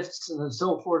the debts, and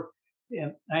so forth.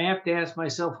 And I have to ask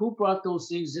myself, who brought those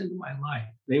things into my life?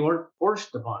 They weren't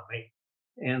forced upon me.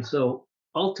 And so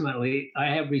ultimately, I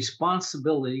have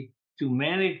responsibility to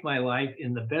manage my life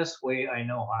in the best way I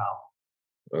know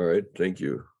how. All right. Thank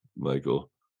you, Michael.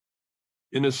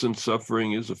 Innocent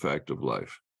suffering is a fact of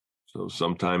life. So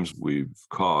sometimes we've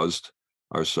caused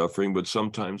our suffering, but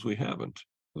sometimes we haven't.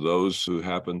 Those who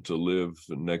happen to live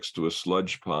next to a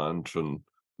sludge pond from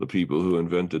the people who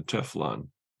invented Teflon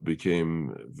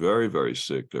became very, very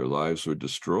sick. Their lives were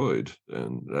destroyed.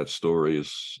 And that story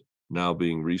is now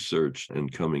being researched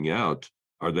and coming out.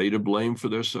 Are they to blame for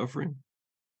their suffering?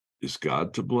 Is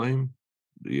God to blame?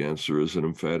 The answer is an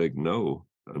emphatic no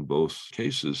in both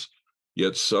cases.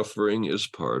 Yet suffering is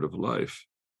part of life.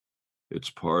 It's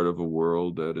part of a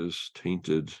world that is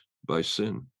tainted by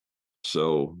sin.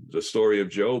 So the story of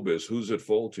Job is, who's at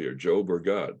fault here, Job or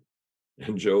God?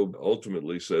 And Job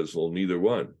ultimately says, well, neither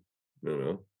one.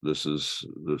 This is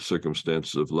the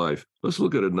circumstances of life. Let's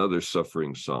look at another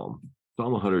suffering psalm,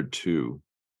 Psalm 102,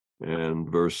 and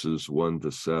verses 1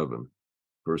 to 7,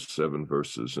 first 7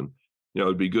 verses. And,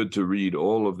 it'd be good to read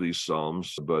all of these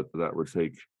psalms, but that would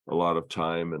take a lot of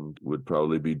time and would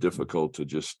probably be difficult to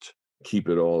just keep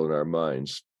it all in our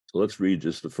minds. So let's read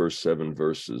just the first 7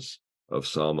 verses of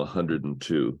Psalm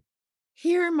 102.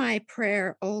 Hear my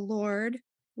prayer, O Lord.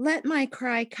 Let my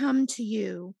cry come to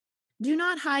you. Do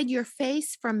not hide your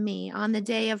face from me on the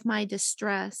day of my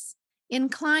distress.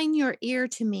 Incline your ear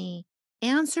to me.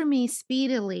 Answer me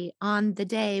speedily on the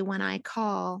day when I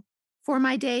call. For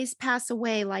my days pass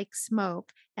away like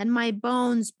smoke, and my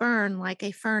bones burn like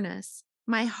a furnace.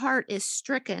 My heart is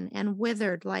stricken and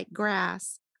withered like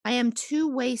grass. I am too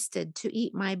wasted to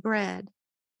eat my bread.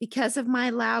 Because of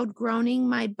my loud groaning,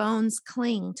 my bones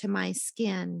cling to my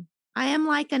skin. I am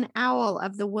like an owl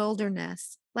of the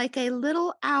wilderness, like a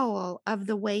little owl of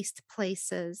the waste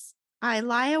places. I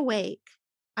lie awake.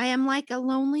 I am like a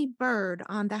lonely bird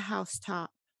on the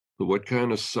housetop. So what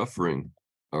kind of suffering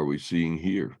are we seeing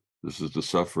here? This is the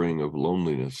suffering of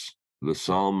loneliness. The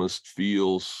psalmist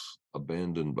feels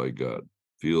abandoned by God,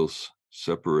 feels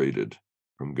separated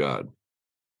from God.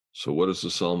 So what does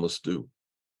the psalmist do?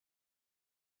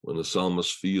 When the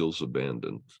psalmist feels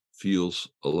abandoned, feels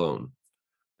alone,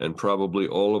 and probably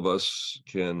all of us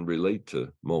can relate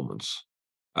to moments,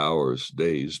 hours,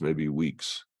 days, maybe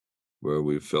weeks, where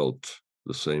we felt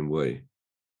the same way.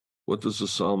 What does the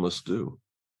psalmist do?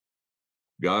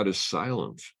 God is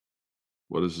silent.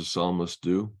 What does the psalmist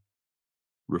do?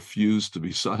 Refuse to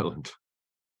be silent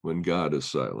when God is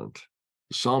silent.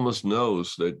 The psalmist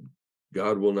knows that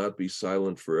God will not be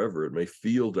silent forever. It may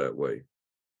feel that way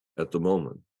at the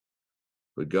moment,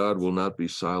 but God will not be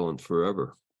silent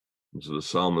forever. And so the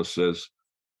psalmist says,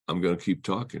 I'm going to keep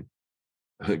talking.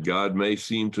 God may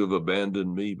seem to have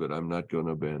abandoned me, but I'm not going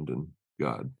to abandon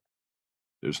God.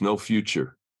 There's no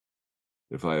future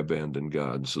if I abandon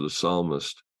God. So the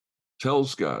psalmist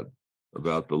tells God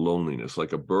about the loneliness,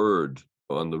 like a bird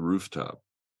on the rooftop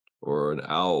or an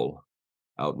owl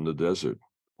out in the desert,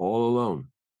 all alone,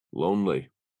 lonely,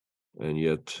 and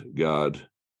yet God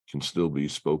can still be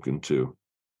spoken to.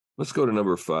 Let's go to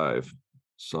number 5,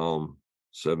 Psalm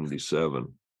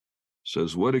 77.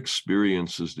 Says, what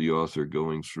experience is the author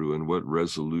going through and what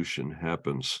resolution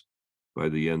happens by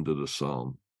the end of the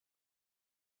psalm?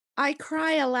 I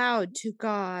cry aloud to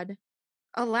God,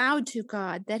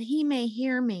 that he may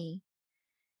hear me.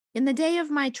 In the day of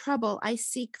my trouble, I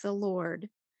seek the Lord.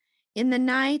 In the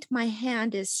night, my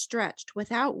hand is stretched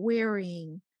without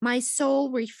wearying. My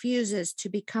soul refuses to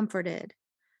be comforted.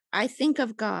 I think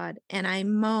of God and I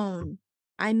moan.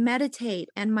 I meditate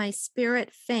and my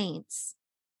spirit faints.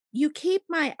 You keep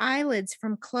my eyelids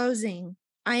from closing.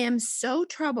 I am so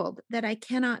troubled that I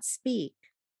cannot speak.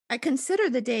 I consider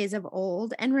the days of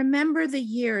old and remember the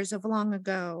years of long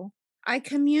ago. I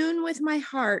commune with my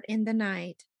heart in the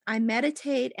night. I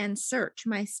meditate and search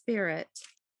my spirit.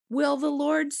 Will the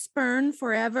Lord spurn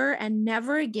forever and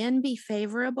never again be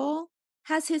favorable?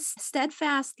 Has his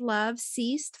steadfast love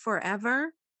ceased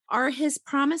forever? Are his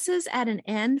promises at an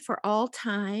end for all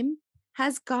time?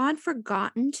 Has God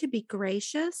forgotten to be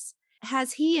gracious?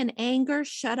 Has he in anger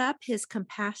shut up his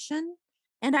compassion?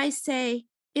 And I say,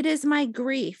 it is my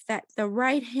grief that the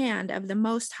right hand of the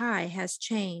Most High has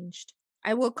changed.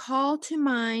 I will call to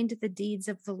mind the deeds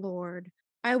of the Lord.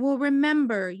 I will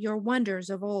remember your wonders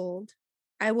of old.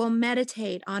 I will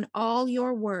meditate on all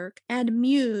your work and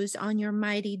muse on your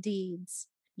mighty deeds.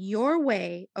 Your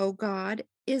way, O God,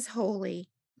 is holy.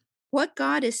 What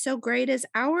God is so great as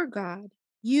our God?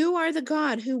 You are the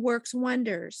God who works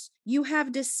wonders. You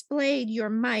have displayed your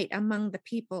might among the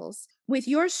peoples. With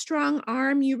your strong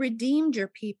arm, you redeemed your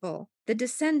people, the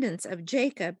descendants of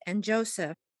Jacob and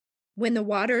Joseph. When the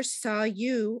waters saw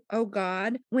you, O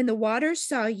God, when the waters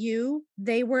saw you,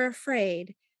 they were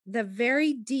afraid. The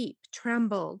very deep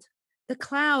trembled. The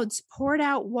clouds poured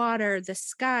out water, the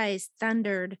skies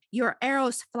thundered. Your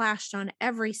arrows flashed on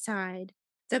every side.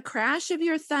 The crash of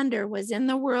your thunder was in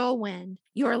the whirlwind.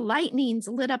 Your lightnings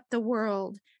lit up the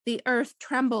world. The earth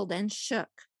trembled and shook.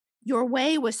 Your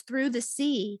way was through the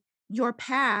sea, your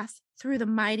path through the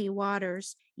mighty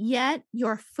waters. Yet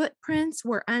your footprints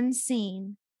were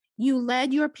unseen. You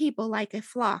led your people like a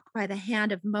flock by the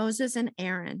hand of Moses and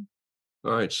Aaron.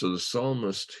 All right, so the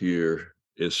psalmist here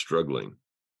is struggling,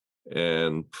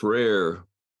 and prayer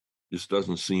just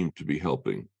doesn't seem to be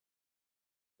helping.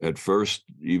 At first,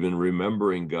 even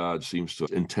remembering God seems to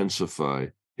intensify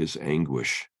his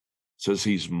anguish. It says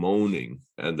he's moaning,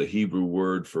 and the Hebrew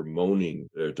word for moaning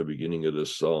at the beginning of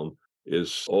this psalm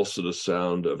is also the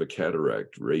sound of a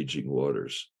cataract, raging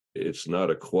waters. It's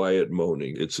not a quiet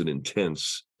moaning, it's an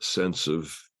intense sense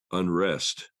of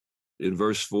unrest. In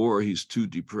verse 4, he's too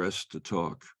depressed to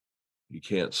talk. He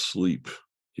can't sleep.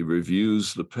 He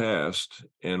reviews the past,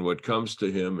 and what comes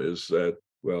to him is that,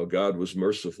 well, God was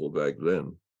merciful back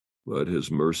then, but his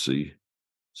mercy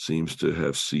seems to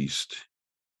have ceased.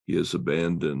 He has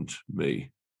abandoned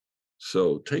me.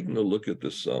 So, taking a look at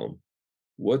this psalm,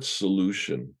 what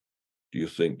solution do you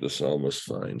think the psalmist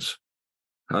finds?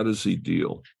 How does he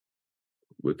deal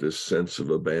with this sense of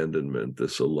abandonment,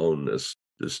 this aloneness,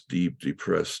 this deep,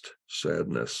 depressed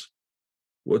sadness?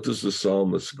 What does the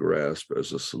psalmist grasp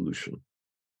as a solution?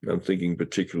 I'm thinking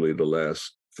particularly the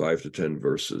last 5 to 10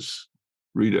 verses.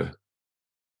 Rita.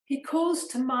 He calls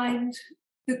to mind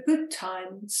the good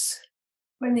times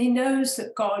when he knows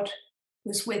that God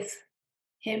was with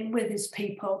him, with his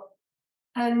people.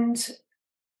 And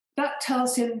that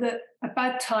tells him that a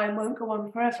bad time won't go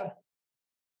on forever.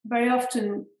 Very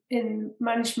often in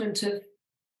management of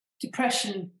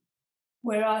depression,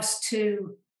 we're asked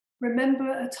to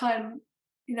remember a time,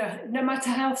 no matter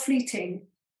how fleeting,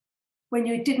 when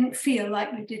you didn't feel like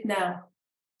you did now,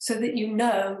 so that you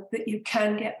know that you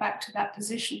can get back to that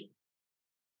position.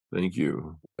 Thank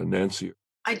you. Nancy.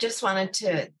 I just wanted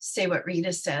to say what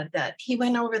Rita said, that he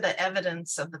went over the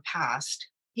evidence of the past.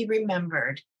 He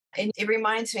remembered. And it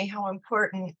reminds me how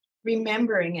important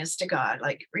remembering is to God.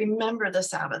 Like, remember the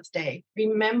Sabbath day.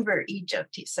 Remember Egypt,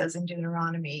 he says in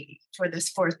Deuteronomy for this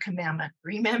fourth commandment.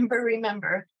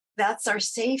 Remember. That's our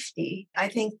safety. I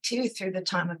think, too, through the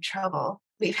time of trouble,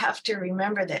 we have to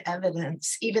remember the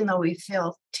evidence, even though we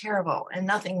feel terrible and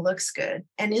nothing looks good.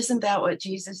 And isn't that what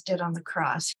Jesus did on the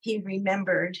cross? He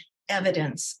remembered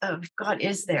evidence of God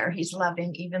is there. He's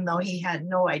loving, even though he had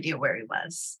no idea where he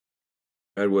was.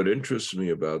 And what interests me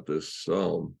about this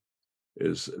psalm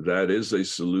is that is a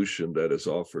solution that is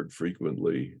offered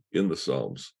frequently in the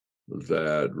Psalms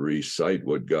that recite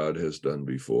what God has done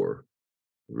before,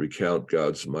 recount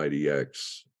God's mighty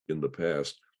acts in the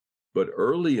past. But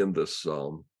early in this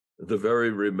psalm, the very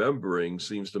remembering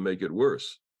seems to make it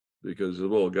worse because,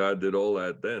 well, God did all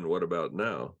that then. What about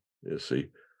now? You see,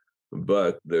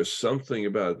 but there's something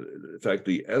about, in fact,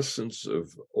 the essence of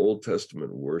Old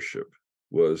Testament worship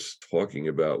was talking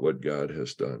about what God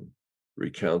has done,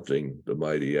 recounting the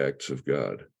mighty acts of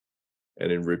God,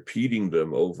 and in repeating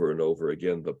them over and over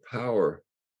again, the power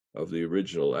of the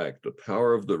original act, the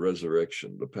power of the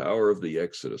resurrection, the power of the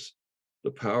Exodus,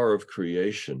 the power of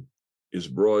creation is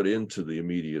brought into the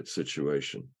immediate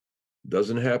situation.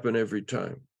 Doesn't happen every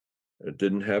time. It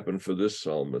didn't happen for this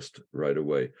psalmist right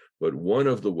away. But one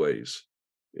of the ways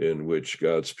in which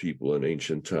God's people in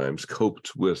ancient times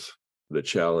coped with the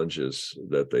challenges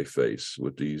that they face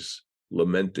with these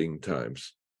lamenting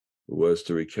times was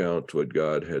to recount what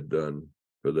God had done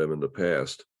for them in the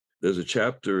past. There's a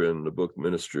chapter in the book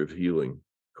Ministry of Healing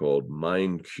called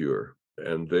Mind Cure.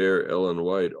 And there Ellen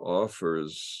White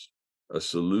offers a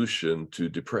solution to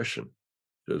depression.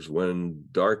 Because when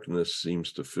darkness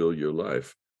seems to fill your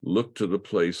life, look to the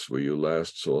place where you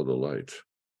last saw the light.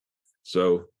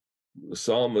 So the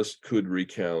psalmist could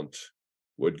recount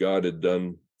what God had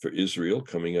done for Israel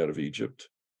coming out of Egypt,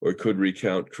 or could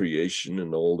recount creation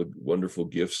and all the wonderful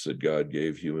gifts that God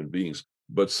gave human beings.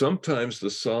 But sometimes the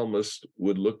psalmist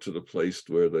would look to the place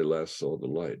where they last saw the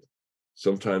light.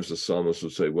 Sometimes the psalmist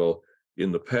would say, well,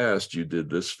 in the past, you did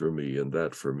this for me and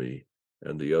that for me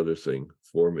and the other thing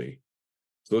for me.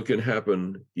 So it can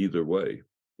happen either way.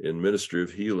 In Ministry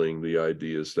of Healing, the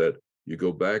idea is that you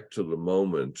go back to the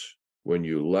moment when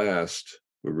you last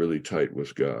were really tight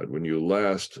with God, when you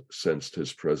last sensed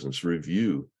his presence.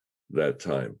 Review that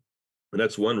time. And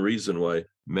that's one reason why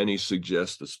many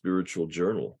suggest a spiritual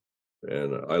journal.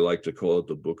 And I like to call it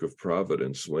the Book of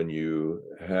Providence. When you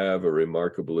have a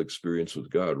remarkable experience with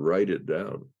God, write it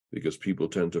down, because people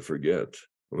tend to forget.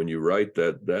 When you write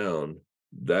that down,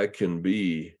 that can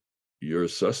be your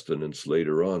sustenance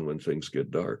later on when things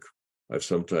get dark. I've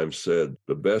sometimes said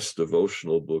the best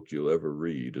devotional book you'll ever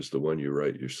read is the one you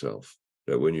write yourself.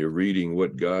 That when you're reading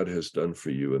what God has done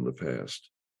for you in the past,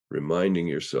 reminding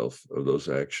yourself of those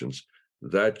actions,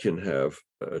 that can have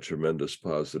a tremendous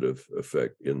positive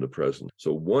effect in the present.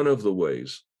 So one of the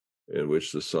ways in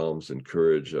which the Psalms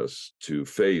encourage us to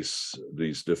face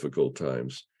these difficult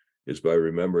times is by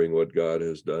remembering what God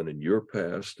has done in your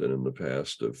past and in the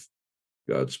past of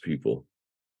God's people.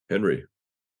 Henry.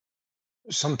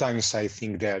 Sometimes I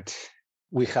think that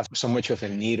we have so much of a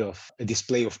need of a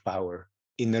display of power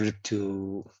in order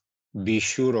to be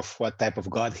sure of what type of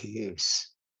God he is.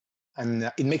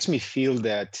 And it makes me feel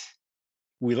that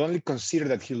we'll only consider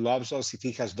that he loves us if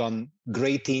he has done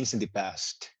great things in the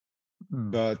past.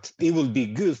 But it will be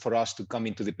good for us to come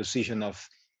into the position of,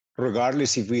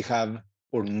 regardless if we have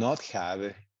or not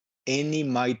have any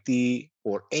mighty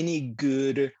or any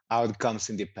good outcomes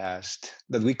in the past,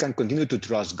 that we can continue to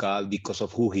trust God because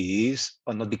of who he is,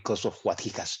 or not because of what he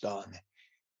has done.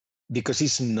 Because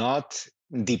it's not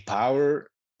the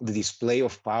power, the display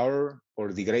of power,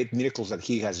 or the great miracles that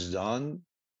he has done,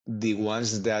 the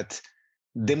ones that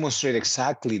demonstrate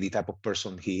exactly the type of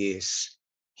person he is.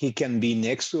 He can be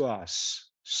next to us,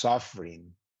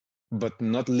 suffering, but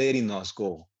not letting us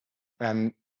go.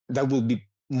 And that will be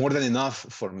more than enough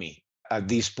for me at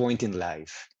this point in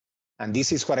life. And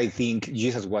this is what I think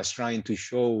Jesus was trying to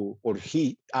show, or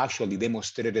he actually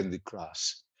demonstrated in the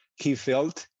cross. He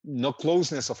felt no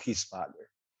closeness of his Father.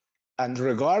 And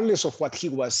regardless of what he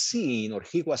was seeing, or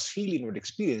he was feeling, or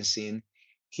experiencing,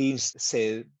 he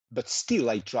said, but still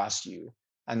I trust you.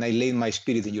 And I lay my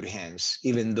spirit in your hands,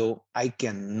 even though I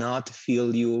cannot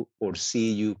feel you or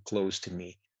see you close to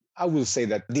me. I will say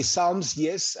that the Psalms,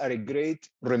 yes, are a great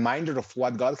reminder of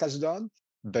what God has done,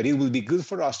 but it will be good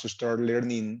for us to start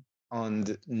learning on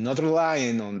not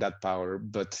relying on that power,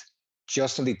 but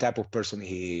just on the type of person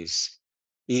he is.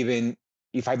 Even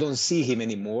if I don't see him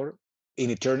anymore, in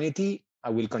eternity, I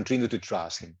will continue to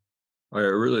trust him. I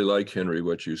really like, Henry,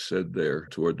 what you said there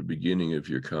toward the beginning of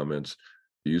your comments.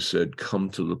 You said, come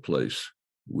to the place.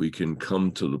 We can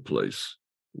come to the place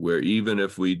where even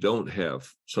if we don't have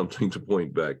something to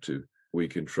point back to, we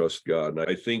can trust God. And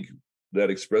I think that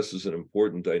expresses an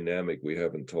important dynamic we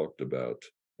haven't talked about,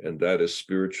 and that is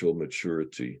spiritual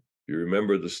maturity. You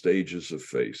remember the stages of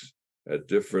faith. At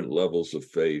different levels of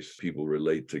faith, people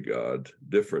relate to God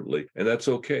differently, and that's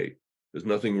okay. There's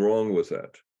nothing wrong with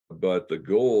that. But the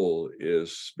goal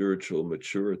is spiritual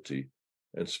maturity,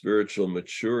 and spiritual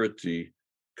maturity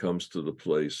comes to the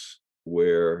place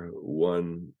where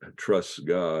one trusts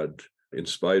God in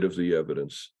spite of the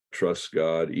evidence, trusts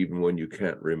God even when you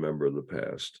can't remember the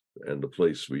past and the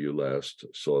place where you last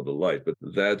saw the light. But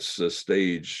that's a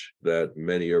stage that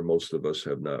many or most of us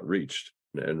have not reached.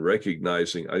 And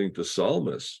recognizing, I think the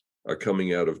psalmists are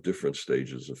coming out of different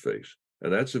stages of faith.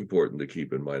 And that's important to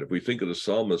keep in mind. If we think of the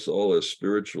psalmists all as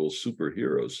spiritual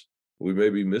superheroes, we may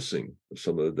be missing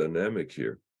some of the dynamic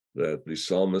here, that the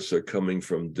psalmists are coming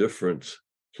from different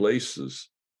places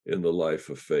in the life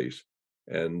of faith.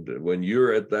 And when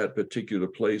you're at that particular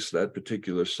place, that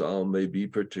particular psalm may be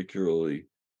particularly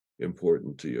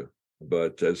important to you.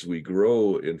 But as we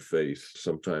grow in faith,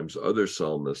 sometimes other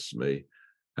psalmists may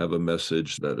have a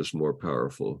message that is more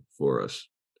powerful for us.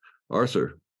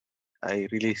 Arthur. I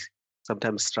really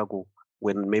sometimes struggle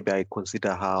when maybe I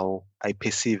consider how I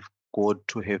perceive God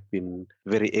to have been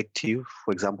very active.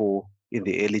 For example, in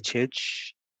the early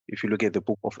church, if you look at the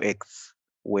book of Acts,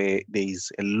 where there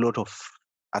is a lot of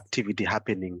activity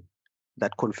happening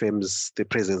that confirms the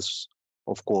presence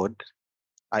of God,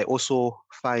 I also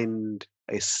find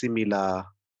a similar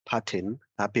pattern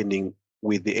happening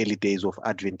with the early days of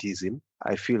Adventism.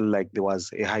 I feel like there was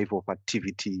a hive of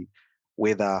activity,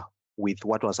 whether with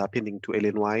what was happening to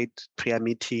Ellen White, prayer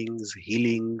meetings,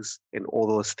 healings, and all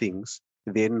those things.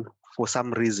 Then for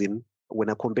some reason, when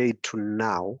I compare it to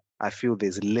now, I feel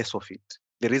there's less of it.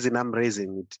 The reason I'm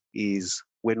raising it is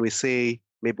when we say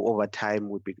maybe over time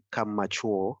we become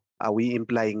mature, are we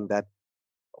implying that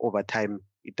over time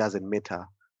it doesn't matter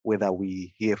whether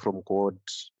we hear from God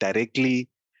directly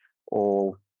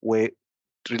or where it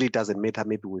really doesn't matter?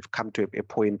 Maybe we've come to a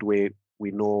point where we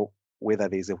know whether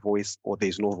there's a voice or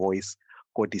there's no voice,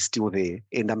 God is still there.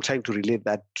 And I'm trying to relate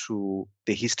that to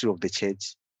the history of the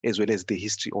church as well as the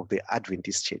history of the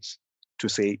Adventist church to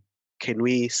say, can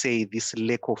we say this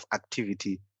lack of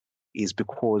activity is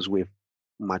because we've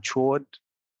matured,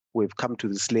 we've come to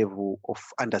this level of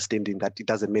understanding that it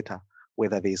doesn't matter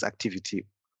whether there is activity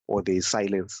or there is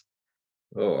silence.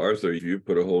 Oh, Arthur, you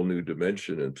put a whole new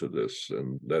dimension into this,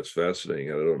 and that's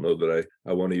fascinating. I don't know that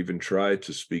I want to even try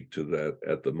to speak to that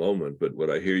at the moment, but what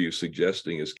I hear you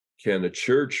suggesting is, can a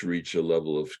church reach a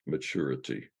level of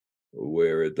maturity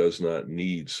where it does not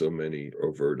need so many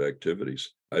overt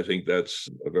activities? I think that's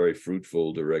a very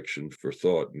fruitful direction for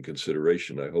thought and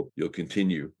consideration. I hope you'll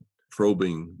continue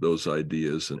probing those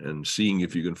ideas and seeing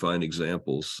if you can find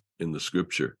examples in the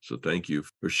scripture. So thank you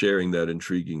for sharing that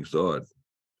intriguing thought.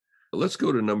 Let's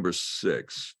go to number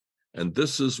 6. And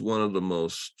this is one of the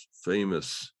most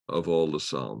famous of all the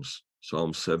Psalms,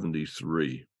 Psalm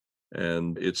 73.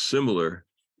 And it's similar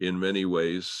in many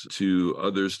ways to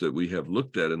others that we have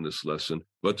looked at in this lesson,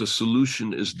 but the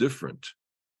solution is different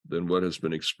than what has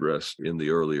been expressed in the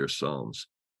earlier Psalms,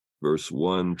 verse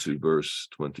 1 to verse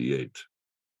 28.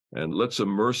 And let's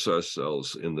immerse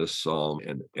ourselves in this psalm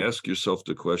and ask yourself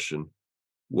the question,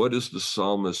 what is the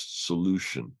psalmist's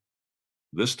solution?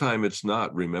 This time it's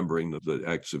not remembering the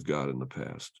acts of God in the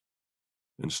past.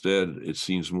 Instead, it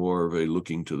seems more of a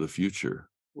looking to the future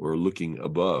or looking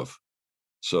above.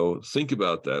 So think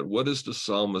about that. What is the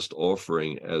psalmist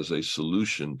offering as a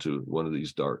solution to one of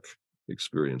these dark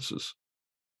experiences?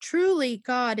 Truly,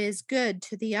 God is good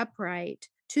to the upright,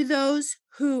 to those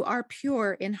who are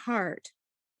pure in heart.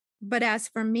 But as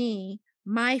for me,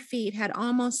 my feet had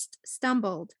almost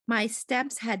stumbled. My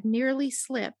steps had nearly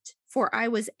slipped, for I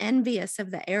was envious of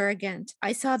the arrogant.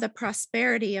 I saw the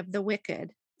prosperity of the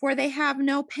wicked, for they have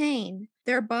no pain.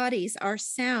 Their bodies are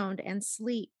sound and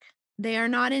sleek. They are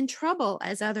not in trouble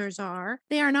as others are.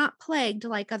 They are not plagued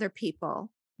like other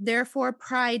people. Therefore,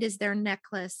 pride is their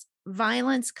necklace.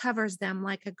 Violence covers them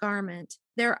like a garment.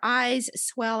 Their eyes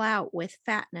swell out with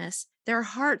fatness. Their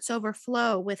hearts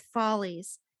overflow with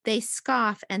follies. They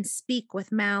scoff and speak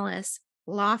with malice.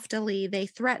 Loftily, they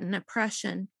threaten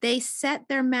oppression. They set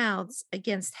their mouths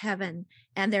against heaven,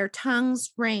 and their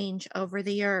tongues range over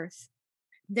the earth.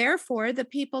 Therefore, the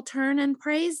people turn and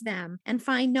praise them and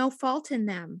find no fault in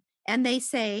them. And they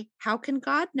say, how can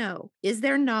God know? Is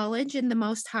there knowledge in the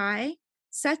Most High?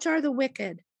 Such are the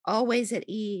wicked, always at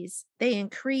ease. They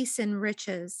increase in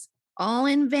riches. All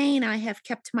in vain I have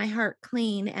kept my heart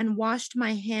clean and washed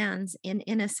my hands in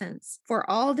innocence. For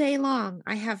all day long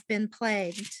I have been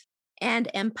plagued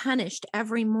and am punished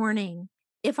every morning.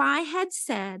 If I had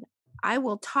said, I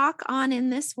will talk on in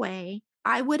this way,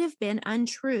 I would have been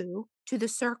untrue to the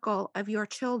circle of your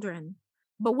children.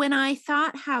 But when I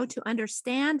thought how to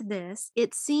understand this,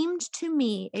 it seemed to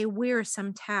me a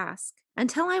wearisome task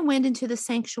until I went into the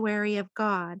sanctuary of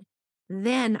God.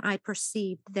 Then I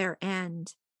perceived their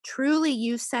end. Truly,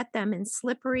 you set them in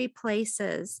slippery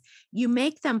places. You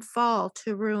make them fall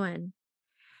to ruin.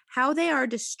 How they are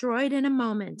destroyed in a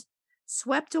moment,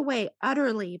 swept away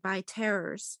utterly by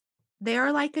terrors. They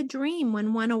are like a dream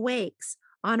when one awakes.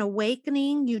 On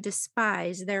awakening, you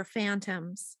despise their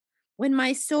phantoms. When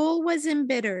my soul was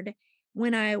embittered,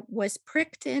 when I was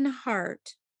pricked in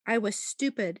heart, I was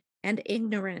stupid and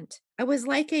ignorant. I was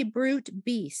like a brute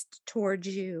beast towards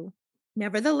you.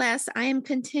 Nevertheless, I am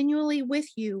continually with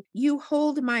you. You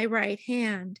hold my right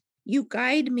hand. You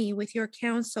guide me with your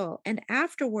counsel, and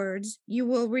afterwards you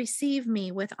will receive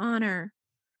me with honor.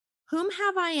 Whom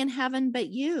have I in heaven but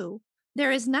you?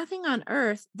 There is nothing on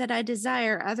earth that I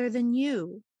desire other than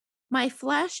you. My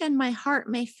flesh and my heart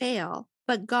may fail,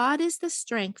 but God is the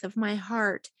strength of my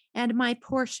heart and my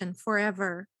portion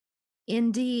forever.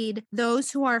 Indeed,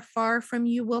 those who are far from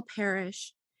you will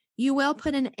perish. You will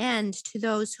put an end to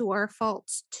those who are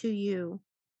false to you.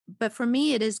 But for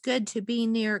me, it is good to be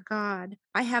near God.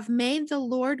 I have made the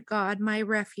Lord God my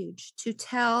refuge to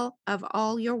tell of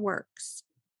all your works.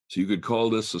 So you could call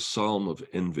this a psalm of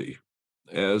envy.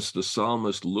 As the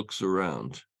psalmist looks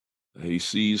around, he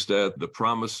sees that the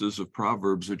promises of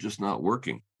Proverbs are just not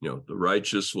working. The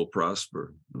righteous will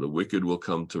prosper. The wicked will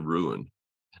come to ruin.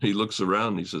 He looks around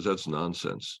and he says, that's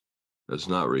nonsense. That's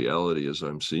not reality as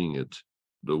I'm seeing it.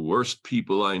 The worst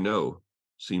people I know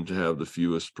seem to have the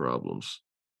fewest problems.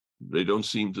 They don't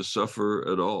seem to suffer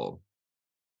at all.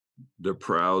 They're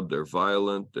proud, they're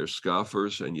violent, they're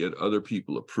scoffers, and yet other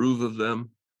people approve of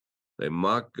them. They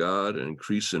mock God and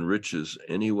increase in riches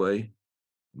anyway.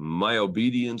 My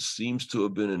obedience seems to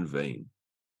have been in vain.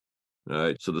 All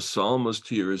right. So the psalmist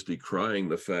here is decrying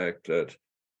the fact that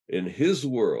in his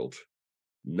world,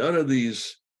 none of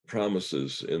these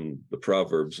promises in the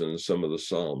Proverbs and in some of the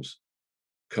Psalms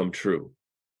come true.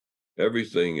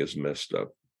 Everything is messed up.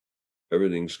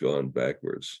 Everything's gone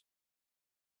backwards.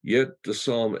 Yet the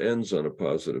psalm ends on a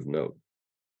positive note.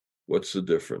 What's the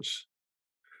difference?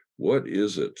 What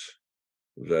is it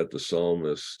that the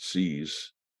psalmist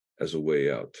sees as a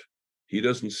way out? He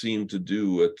doesn't seem to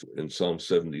do it in Psalm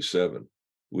 77,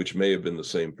 which may have been the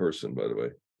same person, by the way.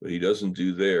 But he doesn't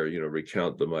do there,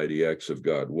 recount the mighty acts of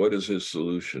God. What is his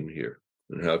solution here?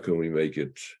 And how can we make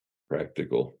it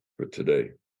practical for today?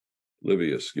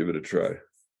 Livius, give it a try.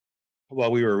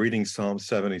 While we were reading Psalm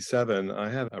 77, I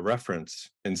have a reference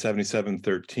in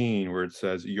 77:13 where it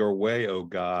says, "Your way, O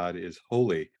God, is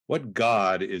holy." What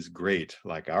God is great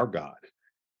like our God?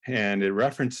 And it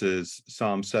references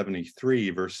Psalm 73,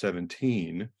 verse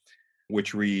 17,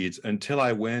 which reads, "Until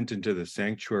I went into the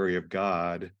sanctuary of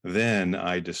God, then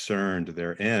I discerned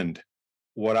their end."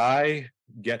 What I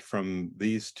get from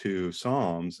these two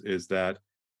Psalms is that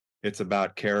it's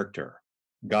about character.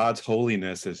 God's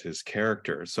holiness is his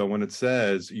character. So when it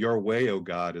says, "Your way, O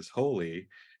God, is holy,"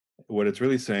 what it's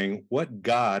really saying, what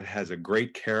God has a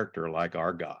great character like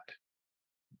our God?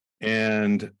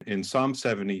 And in Psalm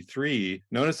 73,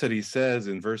 notice that he says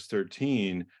in verse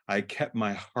 13, "I kept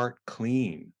my heart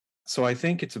clean." So I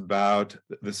think it's about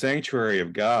the sanctuary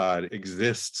of God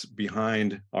exists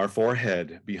behind our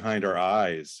forehead, behind our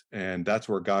eyes, and that's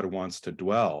where God wants to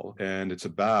dwell. And it's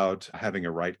about having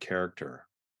a right character.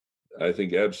 I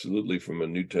think absolutely from a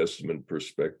New Testament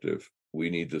perspective, we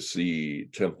need to see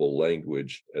temple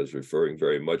language as referring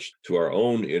very much to our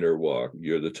own inner walk.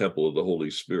 You're the temple of the Holy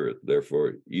Spirit,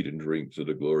 therefore eat and drink to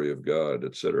the glory of God,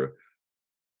 etc.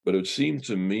 But it seemed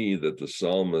to me that the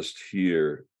psalmist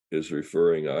here is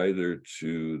referring either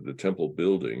to the temple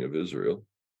building of Israel,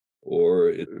 or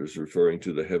it is referring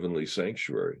to the heavenly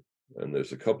sanctuary. And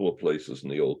there's a couple of places in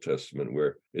the Old Testament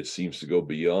where it seems to go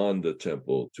beyond the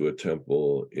temple to a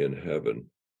temple in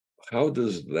heaven. How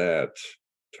does that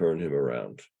turn him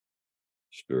around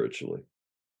spiritually?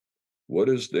 What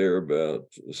is there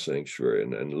about the sanctuary?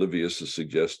 And Livius has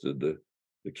suggested that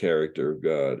the character of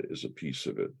God is a piece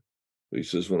of it. But he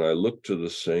says, when I look to the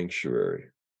sanctuary,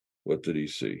 what did he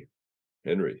see?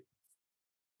 Henry.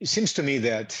 It seems to me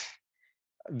that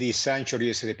the sanctuary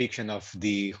is a depiction of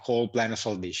the whole plan of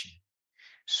salvation.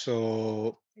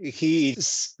 So he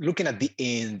is looking at the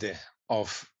end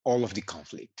of all of the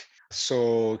conflict.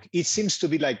 So it seems to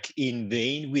be like in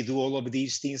vain we do all of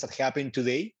these things that happen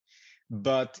today,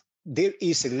 but there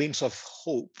is a glimpse of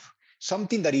hope,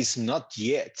 something that is not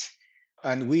yet.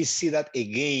 And we see that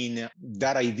again,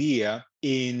 that idea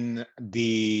in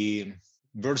the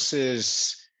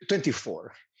verses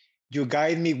 24. You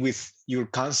guide me with your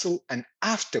counsel, and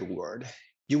afterward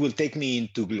you will take me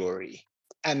into glory.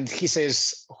 And he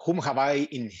says, whom have I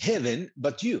in heaven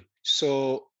but you?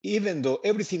 So even though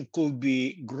everything could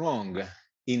be wrong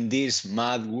in this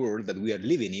mad world that we are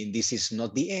living in, this is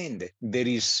not the end. There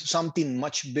is something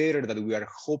much better that we are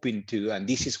hoping to, and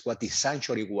this is what the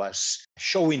sanctuary was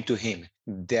showing to him,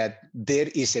 that there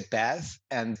is a path,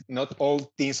 and not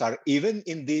all things are even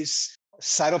in this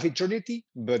side of eternity,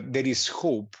 but there is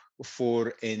hope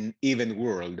for an even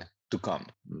world to come.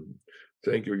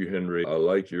 Thank you, Henry. I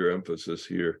like your emphasis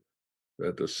here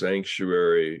that the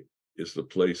sanctuary is the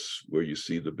place where you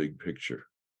see the big picture.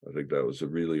 I think that was a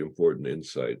really important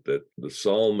insight, that the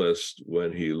psalmist,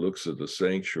 when he looks at the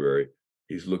sanctuary,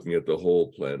 he's looking at the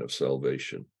whole plan of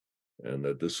salvation, and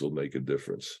that this will make a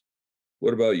difference.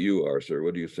 What about you, Arthur?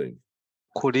 What do you think?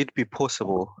 Could it be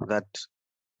possible that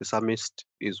the psalmist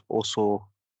is also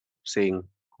saying,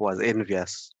 was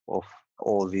envious of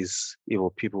all these evil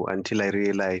people until I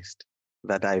realized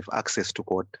that I have access to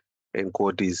God, and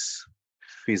God is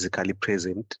physically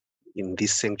present in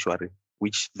this sanctuary,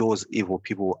 which those evil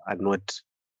people are not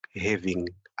having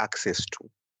access to.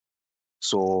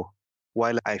 So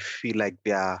while I feel like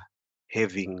they are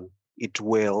having it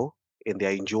well and they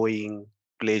are enjoying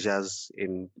pleasures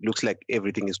and looks like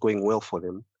everything is going well for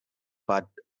them, but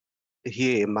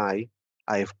here am I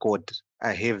have God,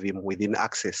 I have him within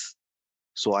access.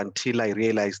 So until I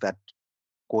realize that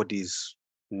God is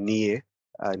near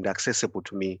and accessible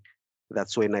to me,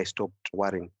 that's when I stopped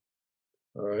worrying.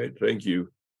 All right, thank you.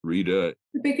 Rita.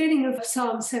 The beginning of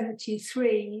Psalm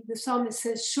 73, the psalmist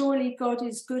says, surely God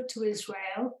is good to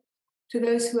Israel, to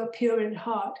those who are pure in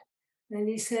heart. And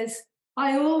he says,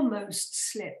 I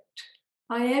almost slipped.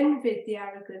 I envied the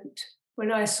arrogant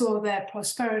when I saw their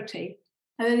prosperity.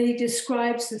 And then he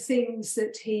describes the things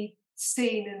that he'd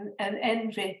seen and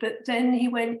envied. But then he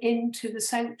went into the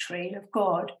sanctuary of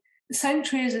God. The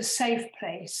sanctuary is a safe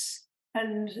place.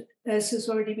 And as has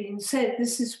already been said,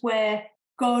 this is where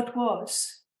God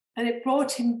was. And it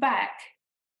brought him back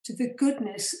to the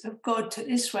goodness of God to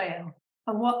Israel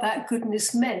and what that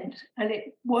goodness meant. And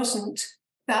it wasn't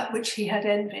that which he had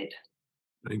envied.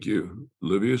 Thank you.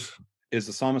 Livius? is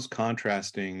the psalmist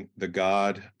contrasting the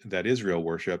God that Israel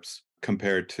worships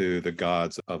compared to the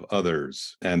gods of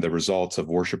others and the results of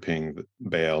worshiping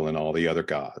Baal and all the other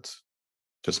gods,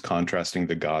 just contrasting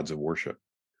the gods of worship.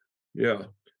 Yeah.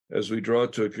 As we draw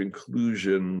to a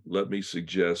conclusion, let me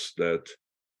suggest that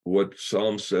what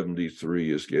Psalm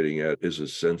 73 is getting at is a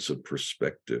sense of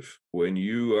perspective. When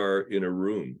you are in a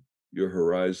room, your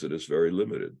horizon is very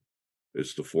limited.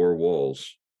 It's the four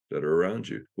walls that are around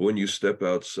you. When you step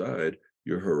outside,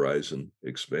 your horizon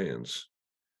expands.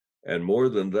 And more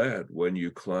than that, when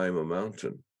you climb a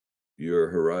mountain, your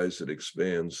horizon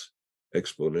expands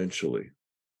exponentially.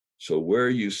 So where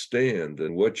you stand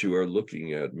and what you are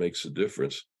looking at makes a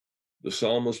difference. The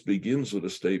psalmist begins with a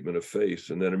statement of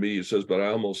faith and then immediately says, but I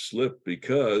almost slipped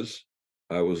because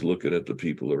I was looking at the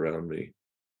people around me.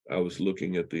 I was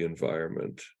looking at the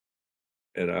environment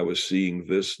and I was seeing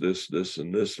this,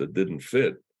 and this that didn't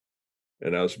fit.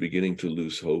 And I was beginning to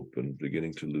lose hope and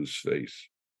beginning to lose faith.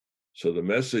 So the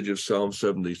message of Psalm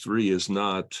 73 is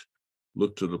not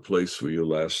look to the place where you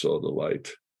last saw the light.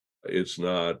 It's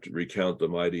not recount the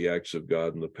mighty acts of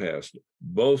God in the past.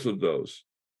 Both of those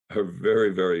are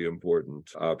very, very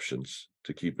important options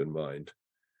to keep in mind.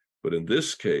 But in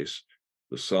this case,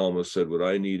 the psalmist said, what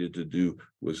I needed to do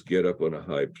was get up on a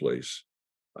high place.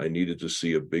 I needed to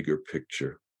see a bigger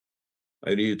picture.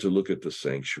 I needed to look at the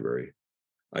sanctuary.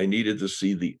 I needed to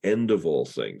see the end of all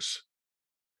things.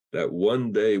 That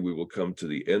one day we will come to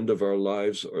the end of our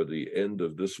lives or the end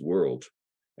of this world.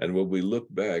 And when we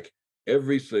look back,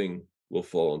 everything will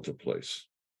fall into place.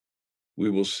 We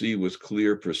will see with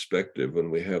clear perspective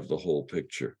when we have the whole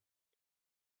picture.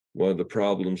 One of the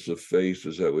problems of faith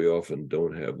is that we often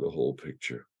don't have the whole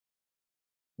picture.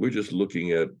 We're just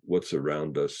looking at what's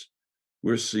around us.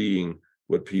 We're seeing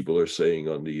what people are saying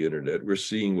on the internet. We're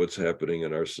seeing what's happening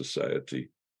in our society.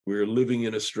 We're living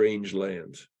in a strange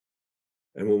land.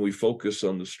 And when we focus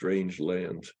on the strange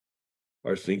land,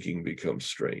 our thinking becomes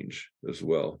strange as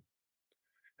well.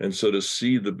 And so to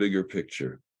see the bigger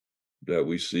picture that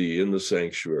we see in the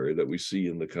sanctuary, that we see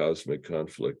in the cosmic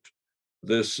conflict,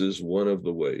 this is one of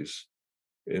the ways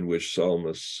in which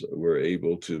psalmists were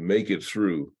able to make it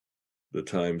through the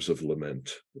times of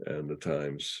lament and the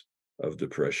times of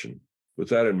depression. With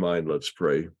that in mind, let's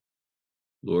pray.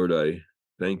 Lord, I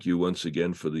thank you once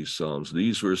again for these psalms.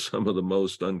 These were some of the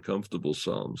most uncomfortable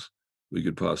psalms we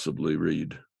could possibly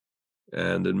read.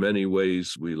 And in many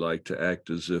ways, we like to act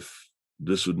as if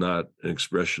this was not an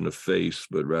expression of faith,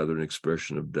 but rather an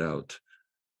expression of doubt.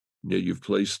 Yet you've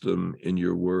placed them in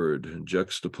your word and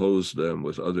juxtaposed them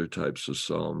with other types of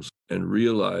psalms and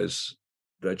realize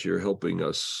that you're helping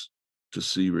us to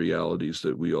see realities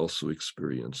that we also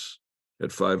experience.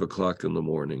 At 5 o'clock in the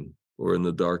morning or in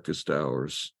the darkest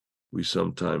hours, we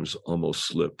sometimes almost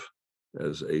slip,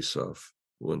 as Asaph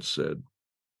once said.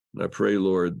 And I pray,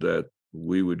 Lord, that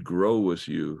we would grow with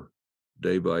you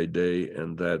day by day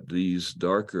and that these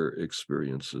darker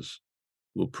experiences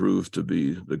will prove to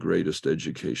be the greatest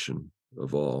education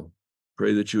of all.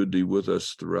 Pray that you would be with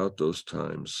us throughout those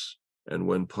times, and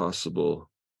when possible,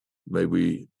 may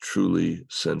we truly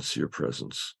sense your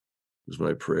presence. Is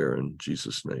my prayer in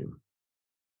Jesus' name.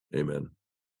 Amen.